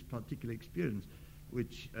with this particular experience,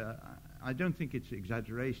 which I don't think it's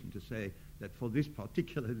exaggeration to say that for this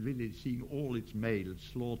particular village, seeing all its males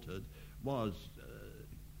slaughtered was,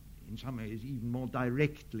 in some ways, even more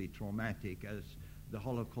directly traumatic as the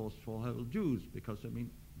Holocaust for whole Jews, because, I mean,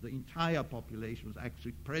 the entire population was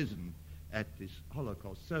actually present at this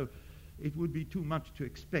Holocaust. So it would be too much to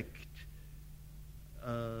expect.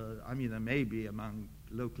 I mean, there may be among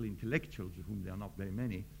local intellectuals, of whom there are not very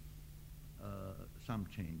many, some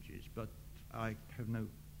changes, but I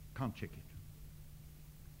can't check it.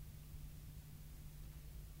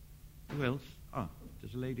 Who else?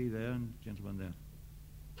 There's a lady there and a gentleman there.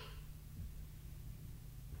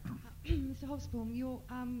 Mr. Hobsbawm, your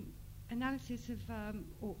analysis of,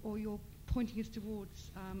 or your pointing us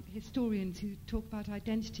towards historians who talk about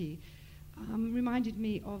identity reminded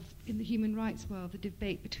me of, in the human rights world, the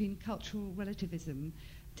debate between cultural relativism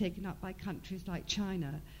taken up by countries like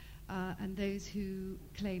China and those who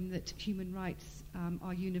claim that human rights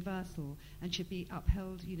are universal and should be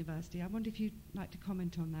upheld universally. I wonder if you'd like to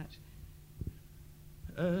comment on that.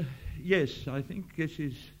 Yes, I think this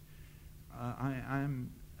is...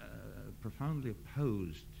 I'm profoundly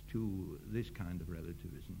opposed to this kind of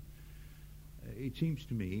relativism. It seems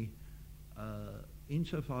to me,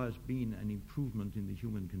 insofar as being an improvement in the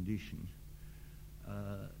human condition,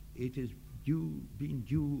 it has been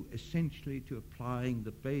due essentially to applying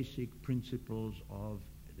the basic principles of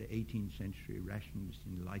the 18th century rationalist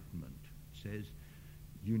enlightenment. It says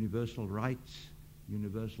universal rights,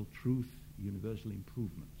 universal truth, universal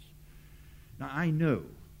improvements. Now, I know,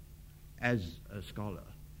 as a scholar,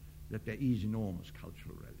 that there is enormous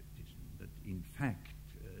cultural relativism, that in fact,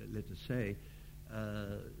 let us say,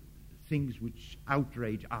 things which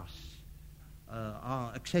outrage us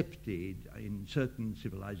are accepted in certain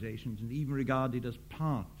civilizations and even regarded as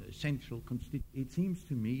part, essential constituent. It seems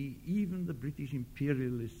to me even the British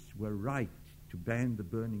imperialists were right to ban the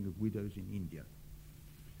burning of widows in India.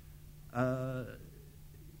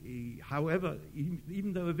 However,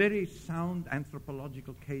 even though a very sound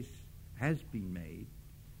anthropological case has been made,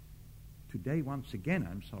 today once again,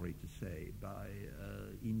 I'm sorry to say, by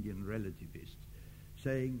Indian relativists,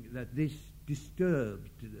 saying that this disturbed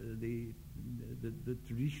the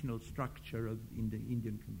traditional structure in the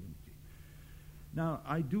Indian community. Now,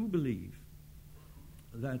 I do believe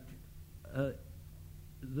that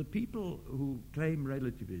the people who claim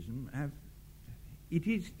relativism have, it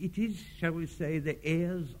is, shall we say, the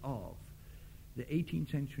heirs of the 18th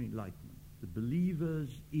century Enlightenment, the believers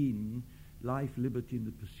in life, liberty, and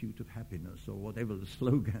the pursuit of happiness, or whatever the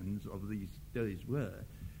slogans of these days were,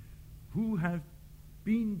 who have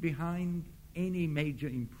been behind any major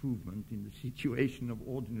improvement in the situation of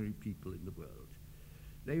ordinary people in the world.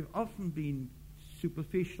 They've often been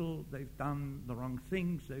superficial, they've done the wrong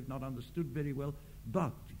things, they've not understood very well,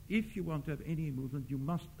 but if you want to have any movement, you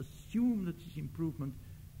must assume that this improvement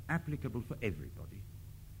applicable for everybody,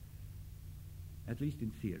 at least in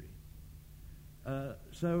theory.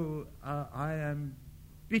 So I am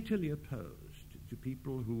bitterly opposed to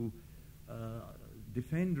people who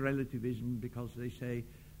defend relativism because they say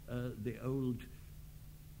the old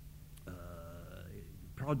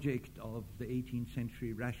project of the 18th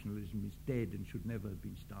century rationalism is dead and should never have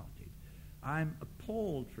been started. I'm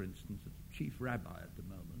appalled, for instance, at the chief rabbi at the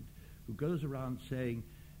moment, who goes around saying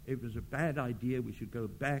it was a bad idea, we should go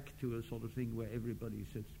back to a sort of thing where everybody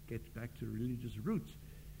gets back to religious roots.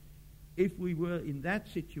 If we were in that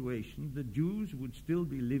situation, the Jews would still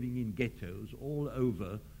be living in ghettos all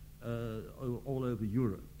over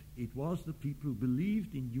Europe. It was the people who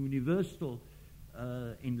believed in universal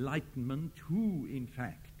enlightenment who, in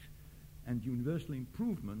fact, and universal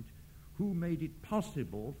improvement, who made it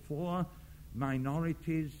possible for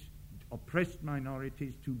minorities, oppressed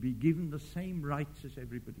minorities, to be given the same rights as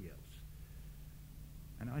everybody else.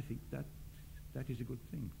 And I think that is a good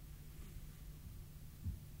thing.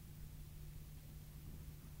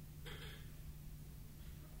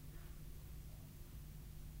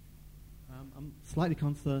 I'm slightly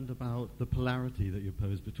concerned about the polarity that you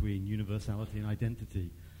pose between universality and identity.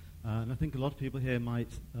 And I think a lot of people here might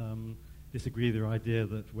disagree with their idea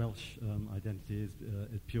that Welsh identity is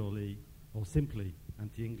purely or simply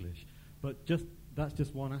anti-English. But that's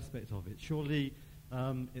just one aspect of it. Surely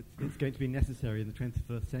it's going to be necessary in the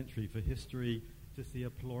 21st century for history to see a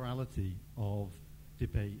plurality of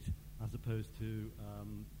debate as opposed to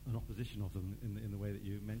an opposition of them in the way that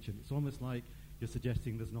you mentioned. It's almost like you're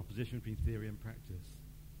suggesting there's an opposition between theory and practice.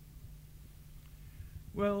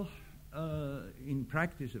 Well, in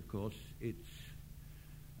practice, of course, it's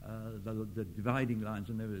the dividing lines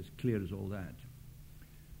are never as clear as all that.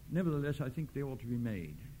 Nevertheless, I think they ought to be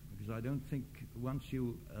made, because I don't think once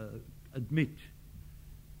you admit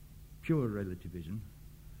pure relativism,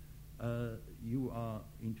 you are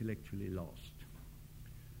intellectually lost.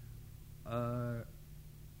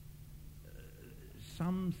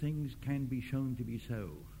 Some things can be shown to be so,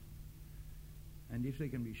 and if they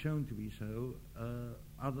can be shown to be so,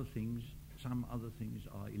 some other things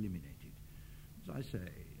are eliminated. As I say,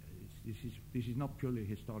 this is not purely a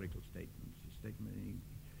historical statement. It's a statement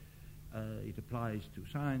it applies to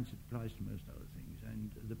science, it applies to most other things.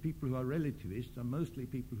 And the people who are relativists are mostly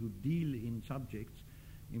people who deal in subjects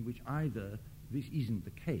in which either this isn't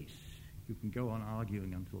the case. You can go on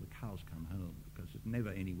arguing until the cows come home, because there's never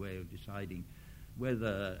any way of deciding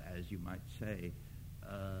whether, as you might say,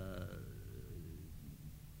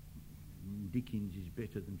 Dickens is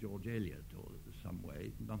better than George Eliot, or some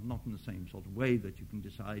way, not in the same sort of way that you can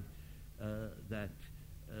decide that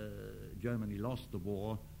Germany lost the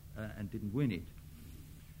war and didn't win it.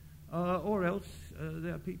 Or else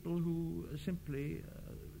there are people who simply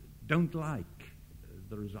don't like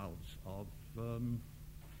the results of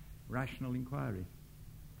rational inquiry.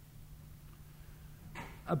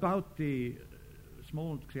 About the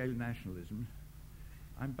small-scale nationalism,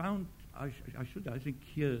 I'm bound, I should, I think,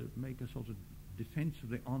 here make a sort of defense of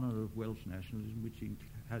the honor of Welsh nationalism, which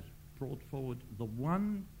has brought forward the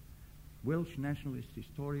one Welsh nationalist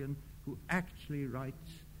historian who actually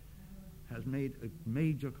has made a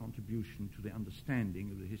major contribution to the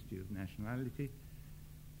understanding of the history of nationality,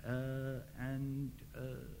 and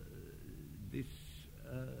this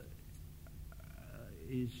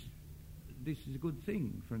is a good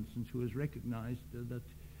thing, for instance, who has recognized that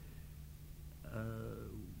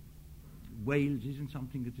Wales isn't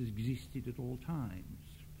something that has existed at all times,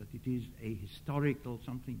 that it is a historical,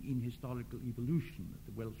 something in historical evolution, that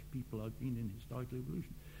the Welsh people have been in historical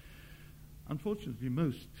evolution. Unfortunately,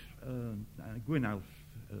 most, Gwynalf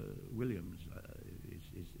Williams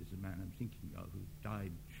is the man I'm thinking of, who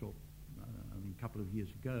died a couple of years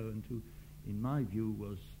ago, and who, in my view,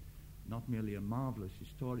 was not merely a marvelous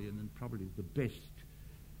historian and probably the best,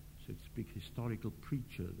 so to speak, historical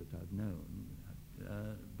preacher that I've known,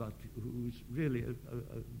 but who's really a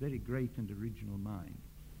very great and original mind.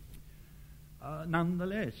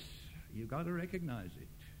 Nonetheless, you've got to recognize it.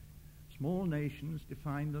 Small nations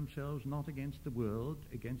define themselves not against the world,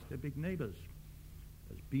 against their big neighbors.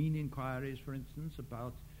 There's been inquiries, for instance,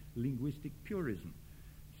 about linguistic purism.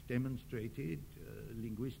 It's demonstrated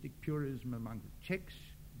linguistic purism among the Czechs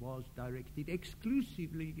was directed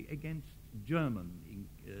exclusively against German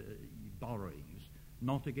borrowings,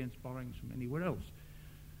 not against borrowings from anywhere else.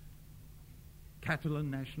 Catalan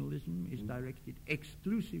nationalism is directed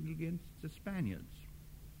exclusively against the Spaniards,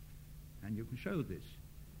 and you can show this.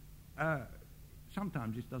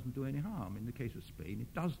 Sometimes it doesn't do any harm. In the case of Spain,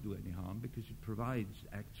 it does do any harm, because it provides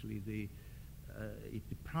actually it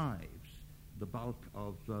deprives the bulk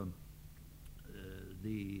of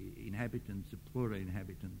the inhabitants, the poorer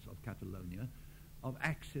inhabitants of Catalonia, of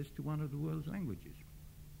access to one of the world's languages.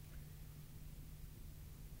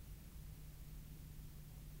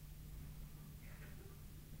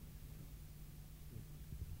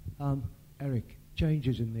 Eric,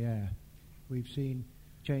 changes in the air. We've seen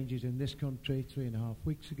changes in this country 3.5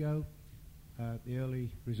 weeks ago. The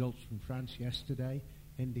early results from France yesterday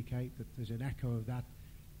indicate that there's an echo of that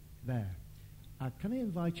there. Can I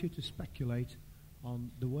invite you to speculate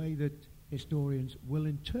on the way that historians will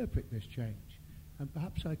interpret this change? And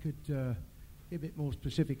perhaps I could be a bit more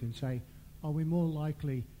specific and say, are we more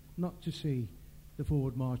likely not to see the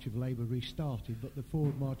forward march of Labour restarted, but the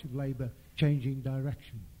forward march of Labour changing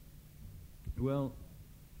direction? Well,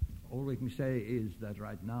 all we can say is that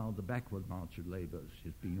right now the backward march of Labour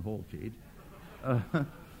has been halted.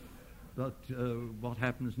 But what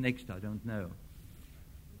happens next, I don't know.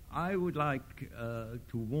 I would like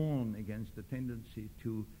to warn against the tendency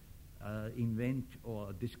to invent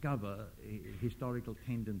or discover historical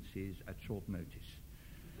tendencies at short notice.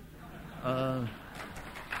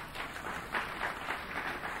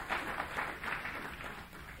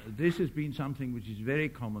 This has been something which is very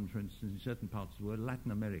common, for instance, in certain parts of the world, Latin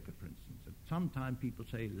America, for instance. At some time people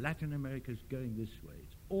say Latin America is going this way.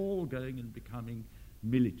 It's all going and becoming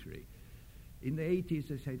military. In the 80s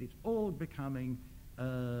they said it's all becoming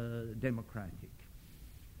democratic.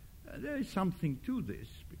 There is something to this,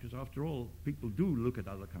 because after all, people do look at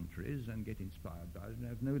other countries and get inspired by it. And I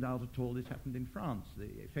have no doubt at all this happened in France. The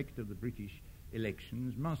effect of the British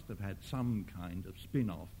elections must have had some kind of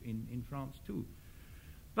spin-off in France too.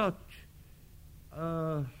 But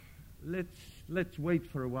let's wait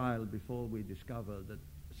for a while before we discover that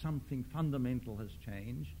something fundamental has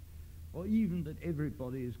changed, or even that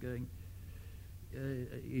everybody is going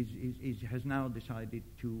has now decided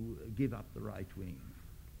to give up the right wing.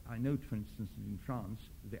 I note, for instance, that in France,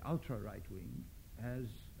 the ultra-right wing has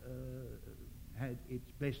had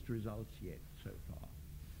its best results yet so far.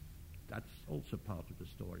 That's also part of the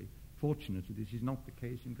story. Fortunately, this is not the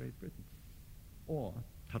case in Great Britain, or,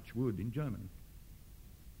 touch wood, in Germany.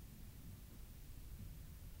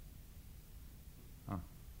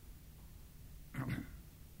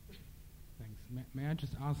 Thanks. May I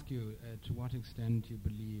just ask you to what extent you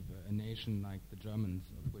believe a nation like the Germans,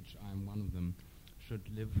 of which I am one of them, should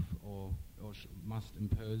live or must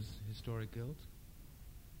impose historic guilt?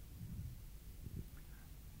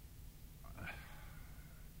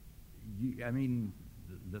 I mean,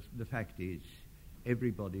 the fact is,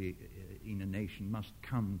 everybody in a nation must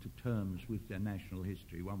come to terms with their national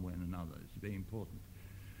history one way or another. It's very important.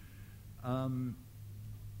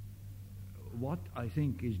 What I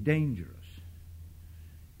think is dangerous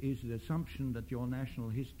is the assumption that your national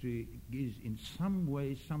history is in some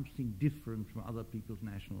way something different from other people's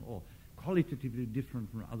national, or qualitatively different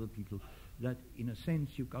from other people, that in a sense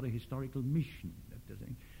you've got a historical mission.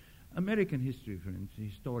 American history, for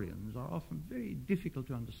instance, historians are often very difficult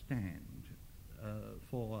to understand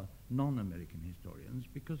for non-American historians,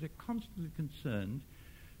 because they're constantly concerned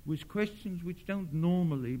with questions which don't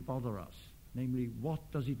normally bother us, namely,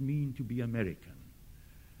 what does it mean to be American?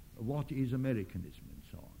 What is Americanism, and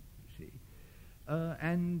so on, you see.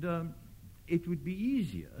 It would be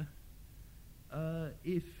easier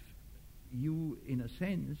if you, in a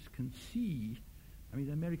sense, can see, I mean,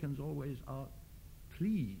 the Americans always are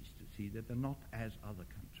pleased to see that they're not as other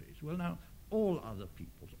countries. Well, now, all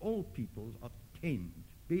peoples are tend,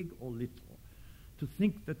 big or little, to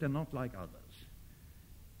think that they're not like others.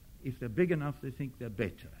 If they're big enough, they think they're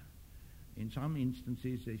better. In some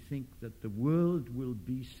instances, they think that the world will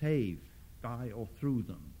be saved by or through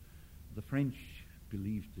them. The French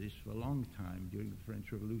believed this for a long time during the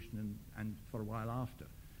French Revolution and for a while after.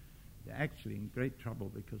 They're actually in great trouble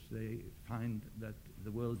because they find that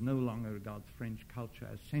the world no longer regards French culture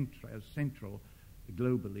as central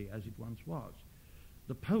globally as it once was.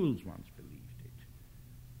 The Poles once believed it.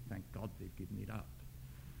 Thank God they've given it up.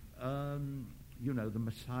 The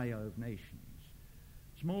Messiah of nations.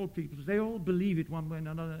 Small peoples, they all believe it one way or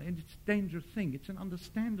another, and it's a dangerous thing. It's an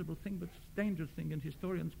understandable thing, but it's a dangerous thing, and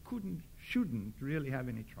historians shouldn't really have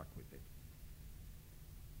any truck with it.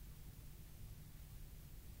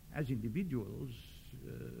 As individuals,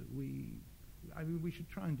 we should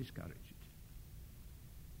try and discourage it.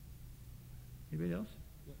 Anybody else?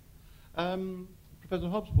 Professor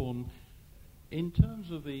Hobsbawm, in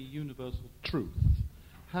terms of a universal truth,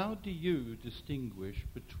 how do you distinguish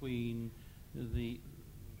between the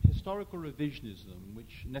historical revisionism,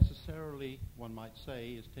 which necessarily, one might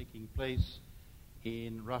say, is taking place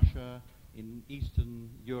in Russia, in Eastern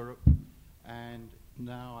Europe, and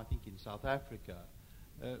now I think in South Africa,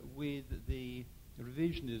 with the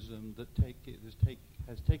revisionism that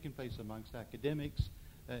has taken place amongst academics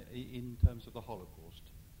in terms of the Holocaust?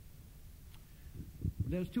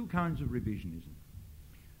 There's two kinds of revisionism.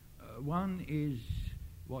 One is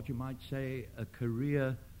what you might say a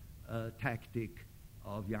career tactic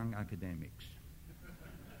of young academics.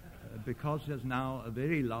 Because there's now a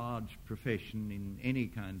very large profession in any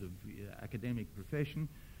kind of academic profession,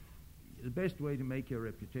 the best way to make your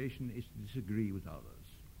reputation is to disagree with others.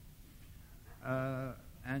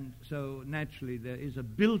 And so naturally there is a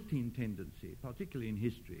built-in tendency, particularly in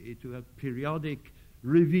history, to have periodic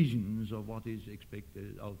revisions of what is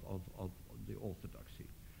expected of the orthodoxy.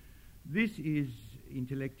 This is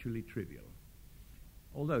intellectually trivial,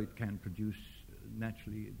 although it can produce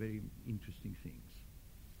naturally very interesting things.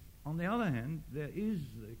 On the other hand, there is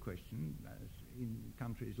a question, as in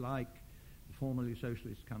countries like the formerly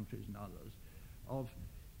socialist countries and others, of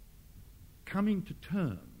coming to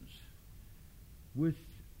terms with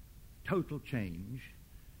total change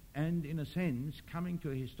and, in a sense, coming to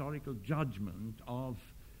a historical judgment of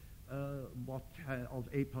of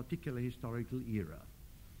a particular historical era.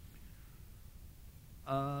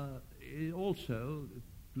 Also,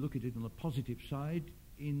 look at it on the positive side,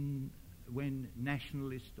 when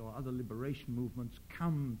nationalist or other liberation movements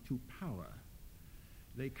come to power,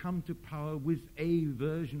 they come to power with a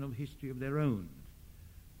version of history of their own.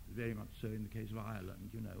 Very much so in the case of Ireland,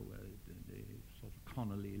 the sort of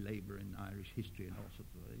Connolly Labour in Irish history and all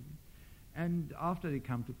sorts of things. And after they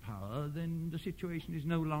come to power, then the situation is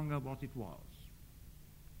no longer what it was.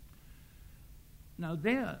 Now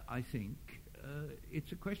there, I think,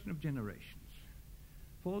 it's a question of generations.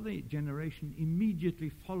 For the generation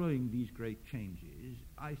immediately following these great changes,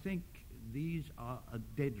 I think these are a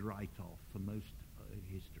dead write-off for most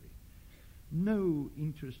history. No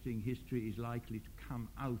interesting history is likely to come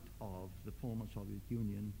out of the former Soviet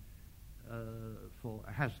Union,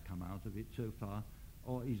 has come out of it so far,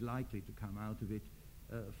 or is likely to come out of it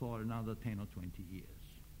for another 10 or 20 years.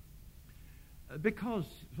 Because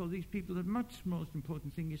for these people the most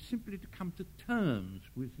important thing is simply to come to terms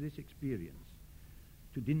with this experience,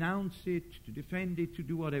 to denounce it, to defend it, to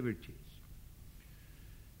do whatever it is.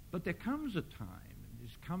 But there comes a time, and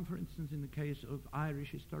it's come, for instance, in the case of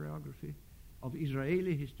Irish historiography, of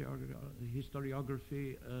Israeli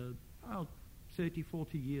historiography, about 30,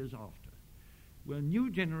 40 years after, where a new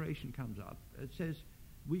generation comes up that says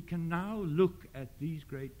we can now look at these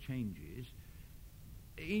great changes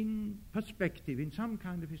in perspective, in some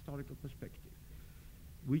kind of historical perspective.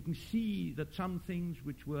 We can see that some things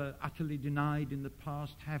which were utterly denied in the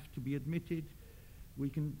past have to be admitted. We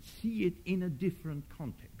can see it in a different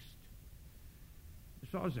context. As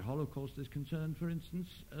far as the Holocaust is concerned, for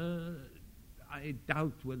instance, I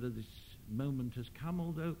doubt whether this moment has come,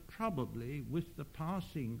 although probably with the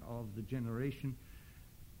passing of the generation,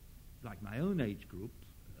 like my own age group,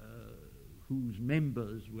 whose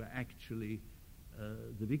members were actually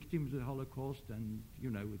the victims of the Holocaust and,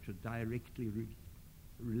 which were directly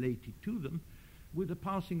related to them, with the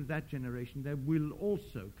passing of that generation, there will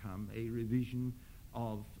also come a revision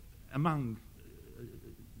of, among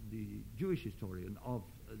the Jewish historian, of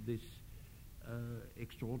this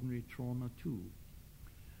extraordinary trauma too.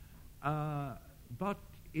 But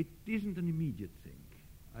it isn't an immediate thing.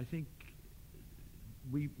 I think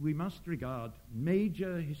we must regard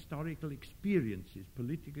major historical experiences,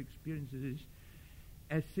 political experiences,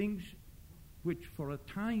 as things which for a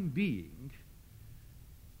time being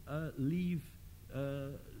leave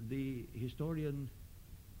the historian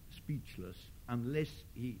speechless unless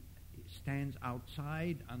he stands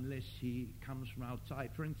outside, unless he comes from outside.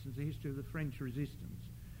 For instance, the history of the French resistance,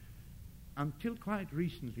 until quite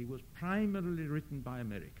recently, was primarily written by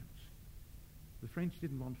Americans. The French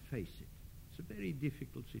didn't want to face it. It's a very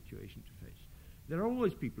difficult situation to face. There are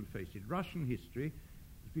always people who face it. Russian history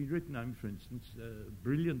has been written, for instance, a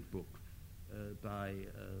brilliant book by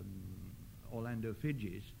Orlando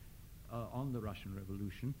Figes on the Russian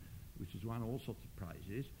Revolution, which has won all sorts of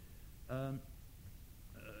prizes.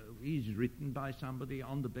 Is written by somebody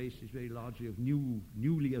on the basis very largely of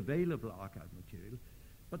newly available archive material,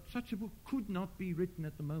 but such a book could not be written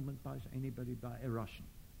at the moment by anybody, by a Russian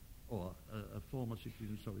or a former citizen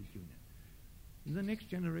of the Soviet Union. In the next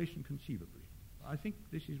generation, conceivably. I think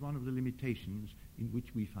this is one of the limitations in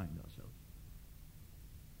which we find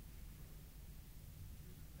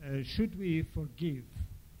ourselves. Should we forgive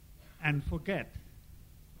and forget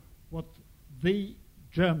what the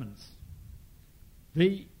Germans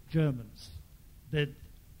did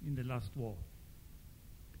in the last war?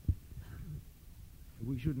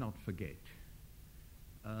 We should not forget.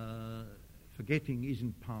 Forgetting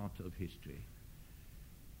isn't part of history.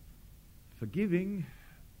 Forgiving,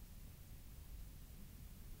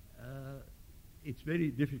 it's very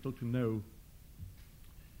difficult to know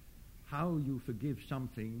how you forgive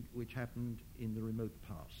something which happened in the remote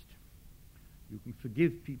past. You can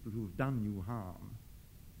forgive people who have done you harm,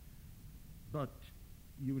 but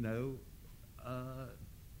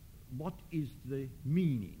what is the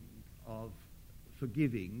meaning of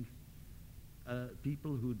forgiving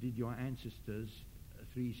people who did your ancestors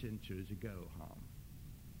 3 centuries ago harm?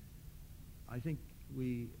 I think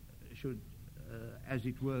we should, as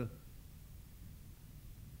it were,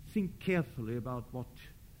 think carefully about what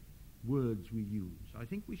words we use. I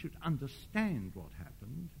think we should understand what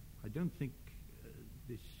happened. I don't think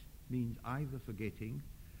this means either forgetting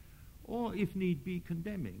or, if need be,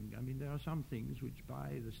 condemning. I mean, there are some things which,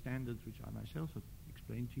 by the standards which I myself have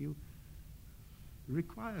explained to you,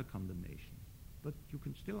 require condemnation. But you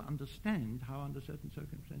can still understand how, under certain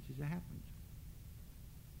circumstances, it happened.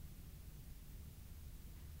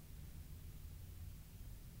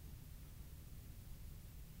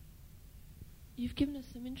 You've given us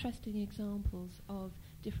some interesting examples of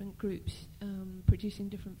different groups producing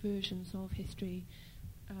different versions of history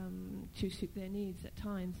to suit their needs at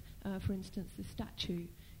times. For instance, the statue,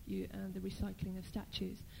 the recycling of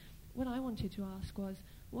statues. What I wanted to ask was,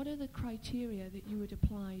 what are the criteria that you would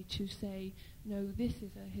apply to say, no, this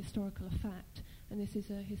is a historical fact and this is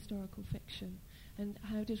a historical fiction? And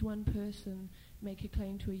how does one person make a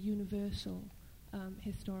claim to a universal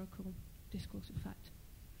historical discourse of fact?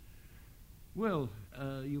 Well,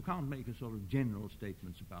 you can't make a sort of general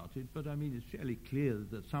statements about it, but I mean it's fairly clear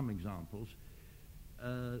that some examples,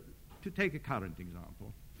 to take a current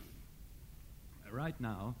example, right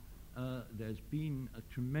now there's been a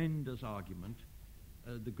tremendous argument.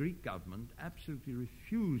 The Greek government absolutely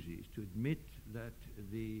refuses to admit that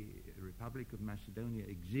the Republic of Macedonia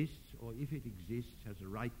exists, or if it exists, has a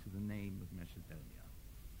right to the name of Macedonia.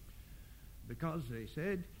 Because they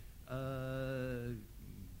said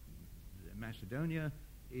Macedonia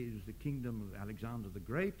is the kingdom of Alexander the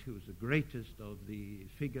Great, who was the greatest of the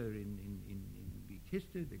figure in Greek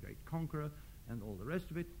history, the great conqueror, and all the rest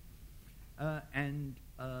of it.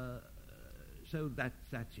 So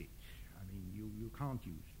that's it. I mean, you can't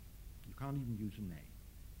even use a name.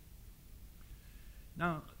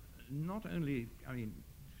 Now, not only, I mean,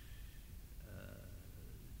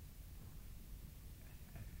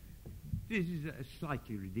 this is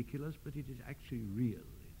slightly ridiculous, but it is actually real.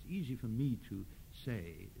 It's easy for me to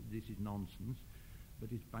say this is nonsense,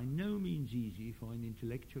 but it's by no means easy for an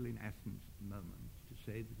intellectual in Athens at the moment to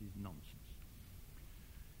say that it's nonsense.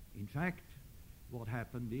 In fact, what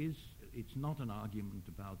happened is, it's not an argument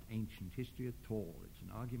about ancient history at all. It's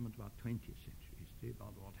an argument about 20th century history,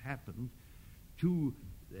 about what happened to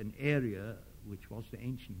an area which was the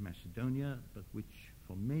ancient Macedonia, but which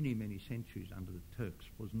for many, many centuries under the Turks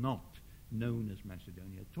was not known as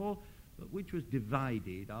Macedonia at all, but which was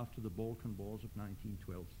divided after the Balkan Wars of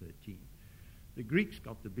 1912-13. The Greeks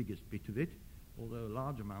got the biggest bit of it, although a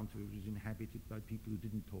large amount of it was inhabited by people who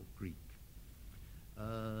didn't talk Greek.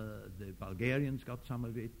 The Bulgarians got some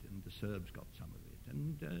of it, and the Serbs got some of it.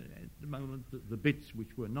 And at the moment, the bits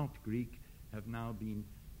which were not Greek have now been,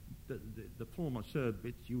 the former Serb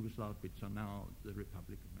bits, Yugoslav bits, are now the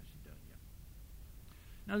Republic of Macedonia.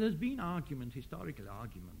 Now, there's been argument, historical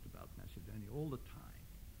argument about Macedonia all the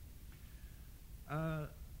time.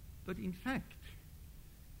 But in fact,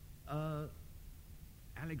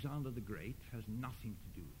 Alexander the Great has nothing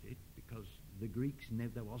to do with it, because the Greeks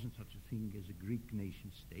there wasn't such a thing as a Greek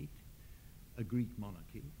nation state, a Greek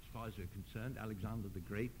monarchy. As far as we're concerned, Alexander the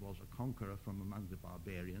Great was a conqueror from among the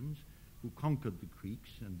barbarians who conquered the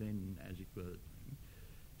Greeks, and then, as it were,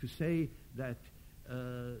 to say that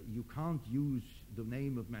you can't use the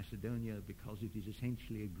name of Macedonia because it is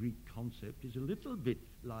essentially a Greek concept is a little bit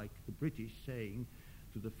like the British saying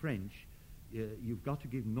to the French, you've got to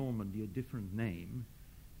give Normandy a different name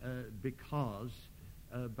because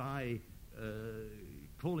by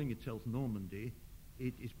calling itself Normandy,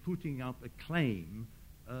 it is putting up a claim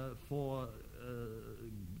for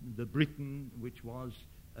the Britain which was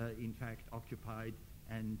in fact occupied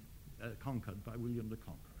and conquered by William the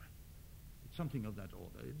Conqueror. It's something of that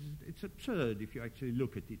order. It's absurd if you actually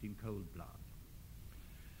look at it in cold blood.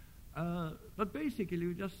 But basically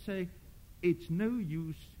we just say it's no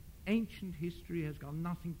use. Ancient history has got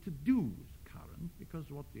nothing to do with current, because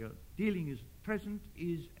what they are dealing with present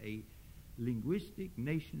is a linguistic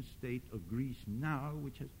nation-state of Greece now,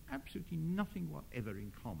 which has absolutely nothing whatever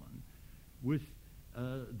in common with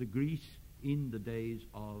the Greece in the days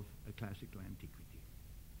of classical antiquity.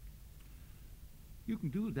 You can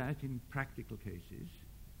do that in practical cases,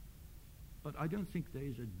 but I don't think there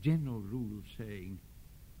is a general rule saying,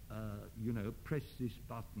 press this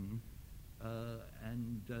button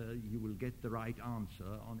and you will get the right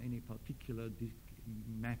answer on any particular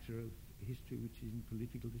matter of history which is in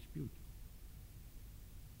political dispute.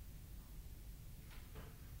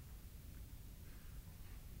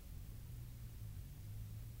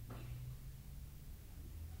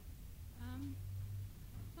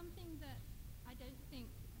 Something that I don't think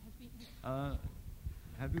has been...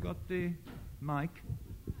 Have you got the mic?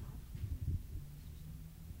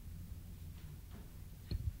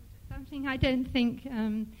 Something I don't think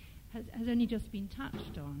has only just been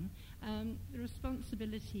touched on, the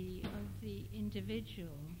responsibility of the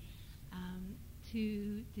individual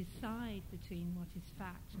to decide between what is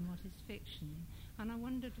fact and what is fiction. And I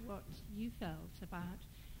wondered what you felt about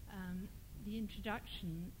the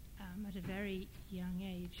introduction at a very young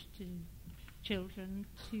age to children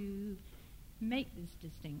to make this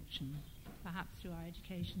distinction, perhaps through our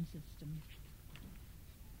education system.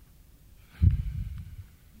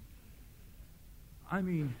 I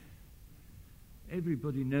mean,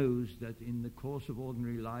 everybody knows that in the course of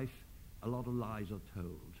ordinary life, a lot of lies are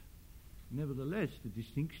told. Nevertheless, the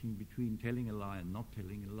distinction between telling a lie and not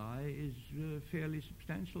telling a lie is a fairly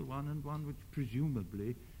substantial one, and one which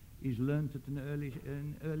presumably is learnt at an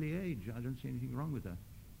early age. I don't see anything wrong with that.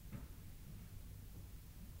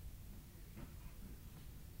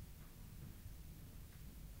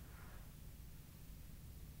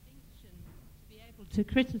 To be able to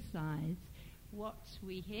criticize what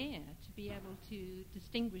we hear, to be able to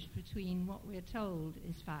distinguish between what we're told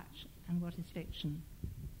is fact and what is fiction.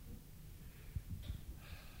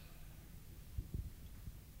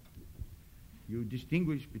 You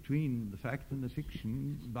distinguish between the fact and the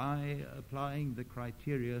fiction by applying the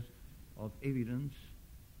criteria of evidence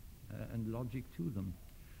and logic to them.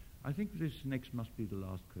 I think this next must be the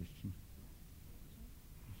last question.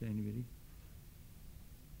 Is there anybody?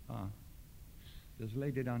 There's a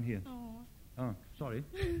lady down here. Oh, sorry.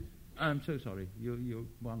 I'm so sorry. You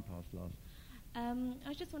one passed last. I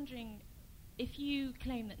was just wondering if you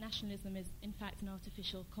claim that nationalism is in fact an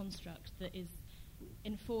artificial construct that is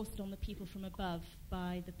enforced on the people from above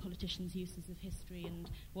by the politicians' uses of history and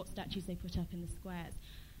what statues they put up in the squares.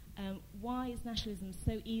 Why is nationalism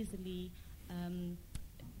so easily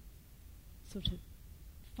sort of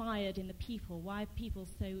fired in the people? Why are people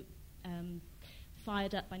so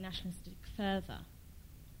fired up by nationalistic fervour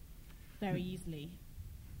very easily?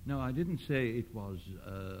 No, I didn't say it was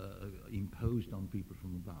imposed on people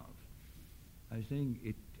from above. I was saying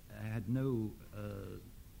it had no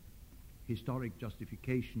historic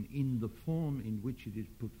justification in the form in which it is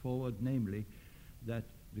put forward, namely that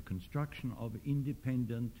the construction of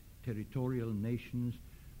independent territorial nations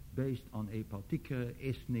based on a particular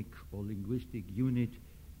ethnic or linguistic unit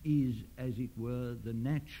is, as it were, the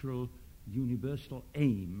natural universal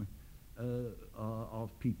aim of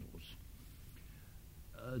peoples.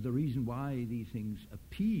 The reason why these things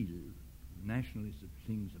appeal, nationalist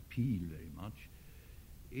things appeal very much,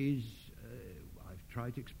 is, I've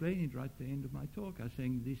tried to explain it right at the end of my talk. I was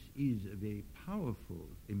saying this is a very powerful,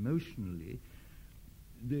 emotionally,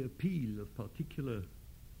 the appeal of particular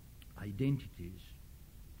identities,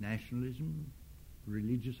 nationalism,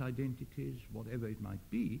 religious identities, whatever it might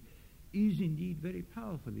be, is indeed very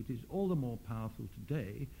powerful. It is all the more powerful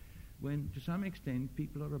today when, to some extent,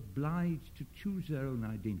 people are obliged to choose their own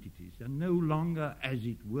identities. They're no longer, as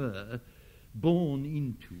it were, born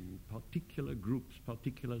into particular groups,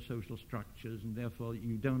 particular social structures, and therefore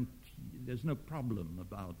there's no problem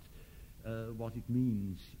about what it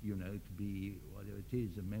means, to be, whatever it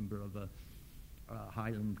is, a member of a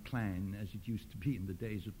Highland clan, as it used to be in the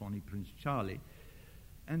days of Bonnie Prince Charlie.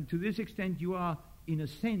 And to this extent, you are, in a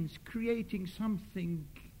sense, creating something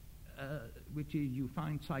which you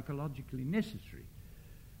find psychologically necessary.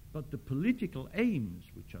 But the political aims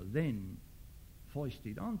which are then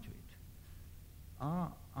foisted onto it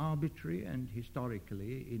are arbitrary and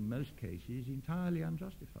historically, in most cases, entirely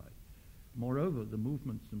unjustified. Moreover, the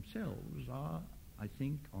movements themselves are, I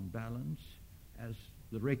think, on balance, as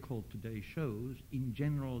the record today shows, in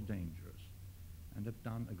general dangerous, and have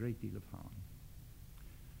done a great deal of harm.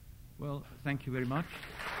 Well, thank you very much.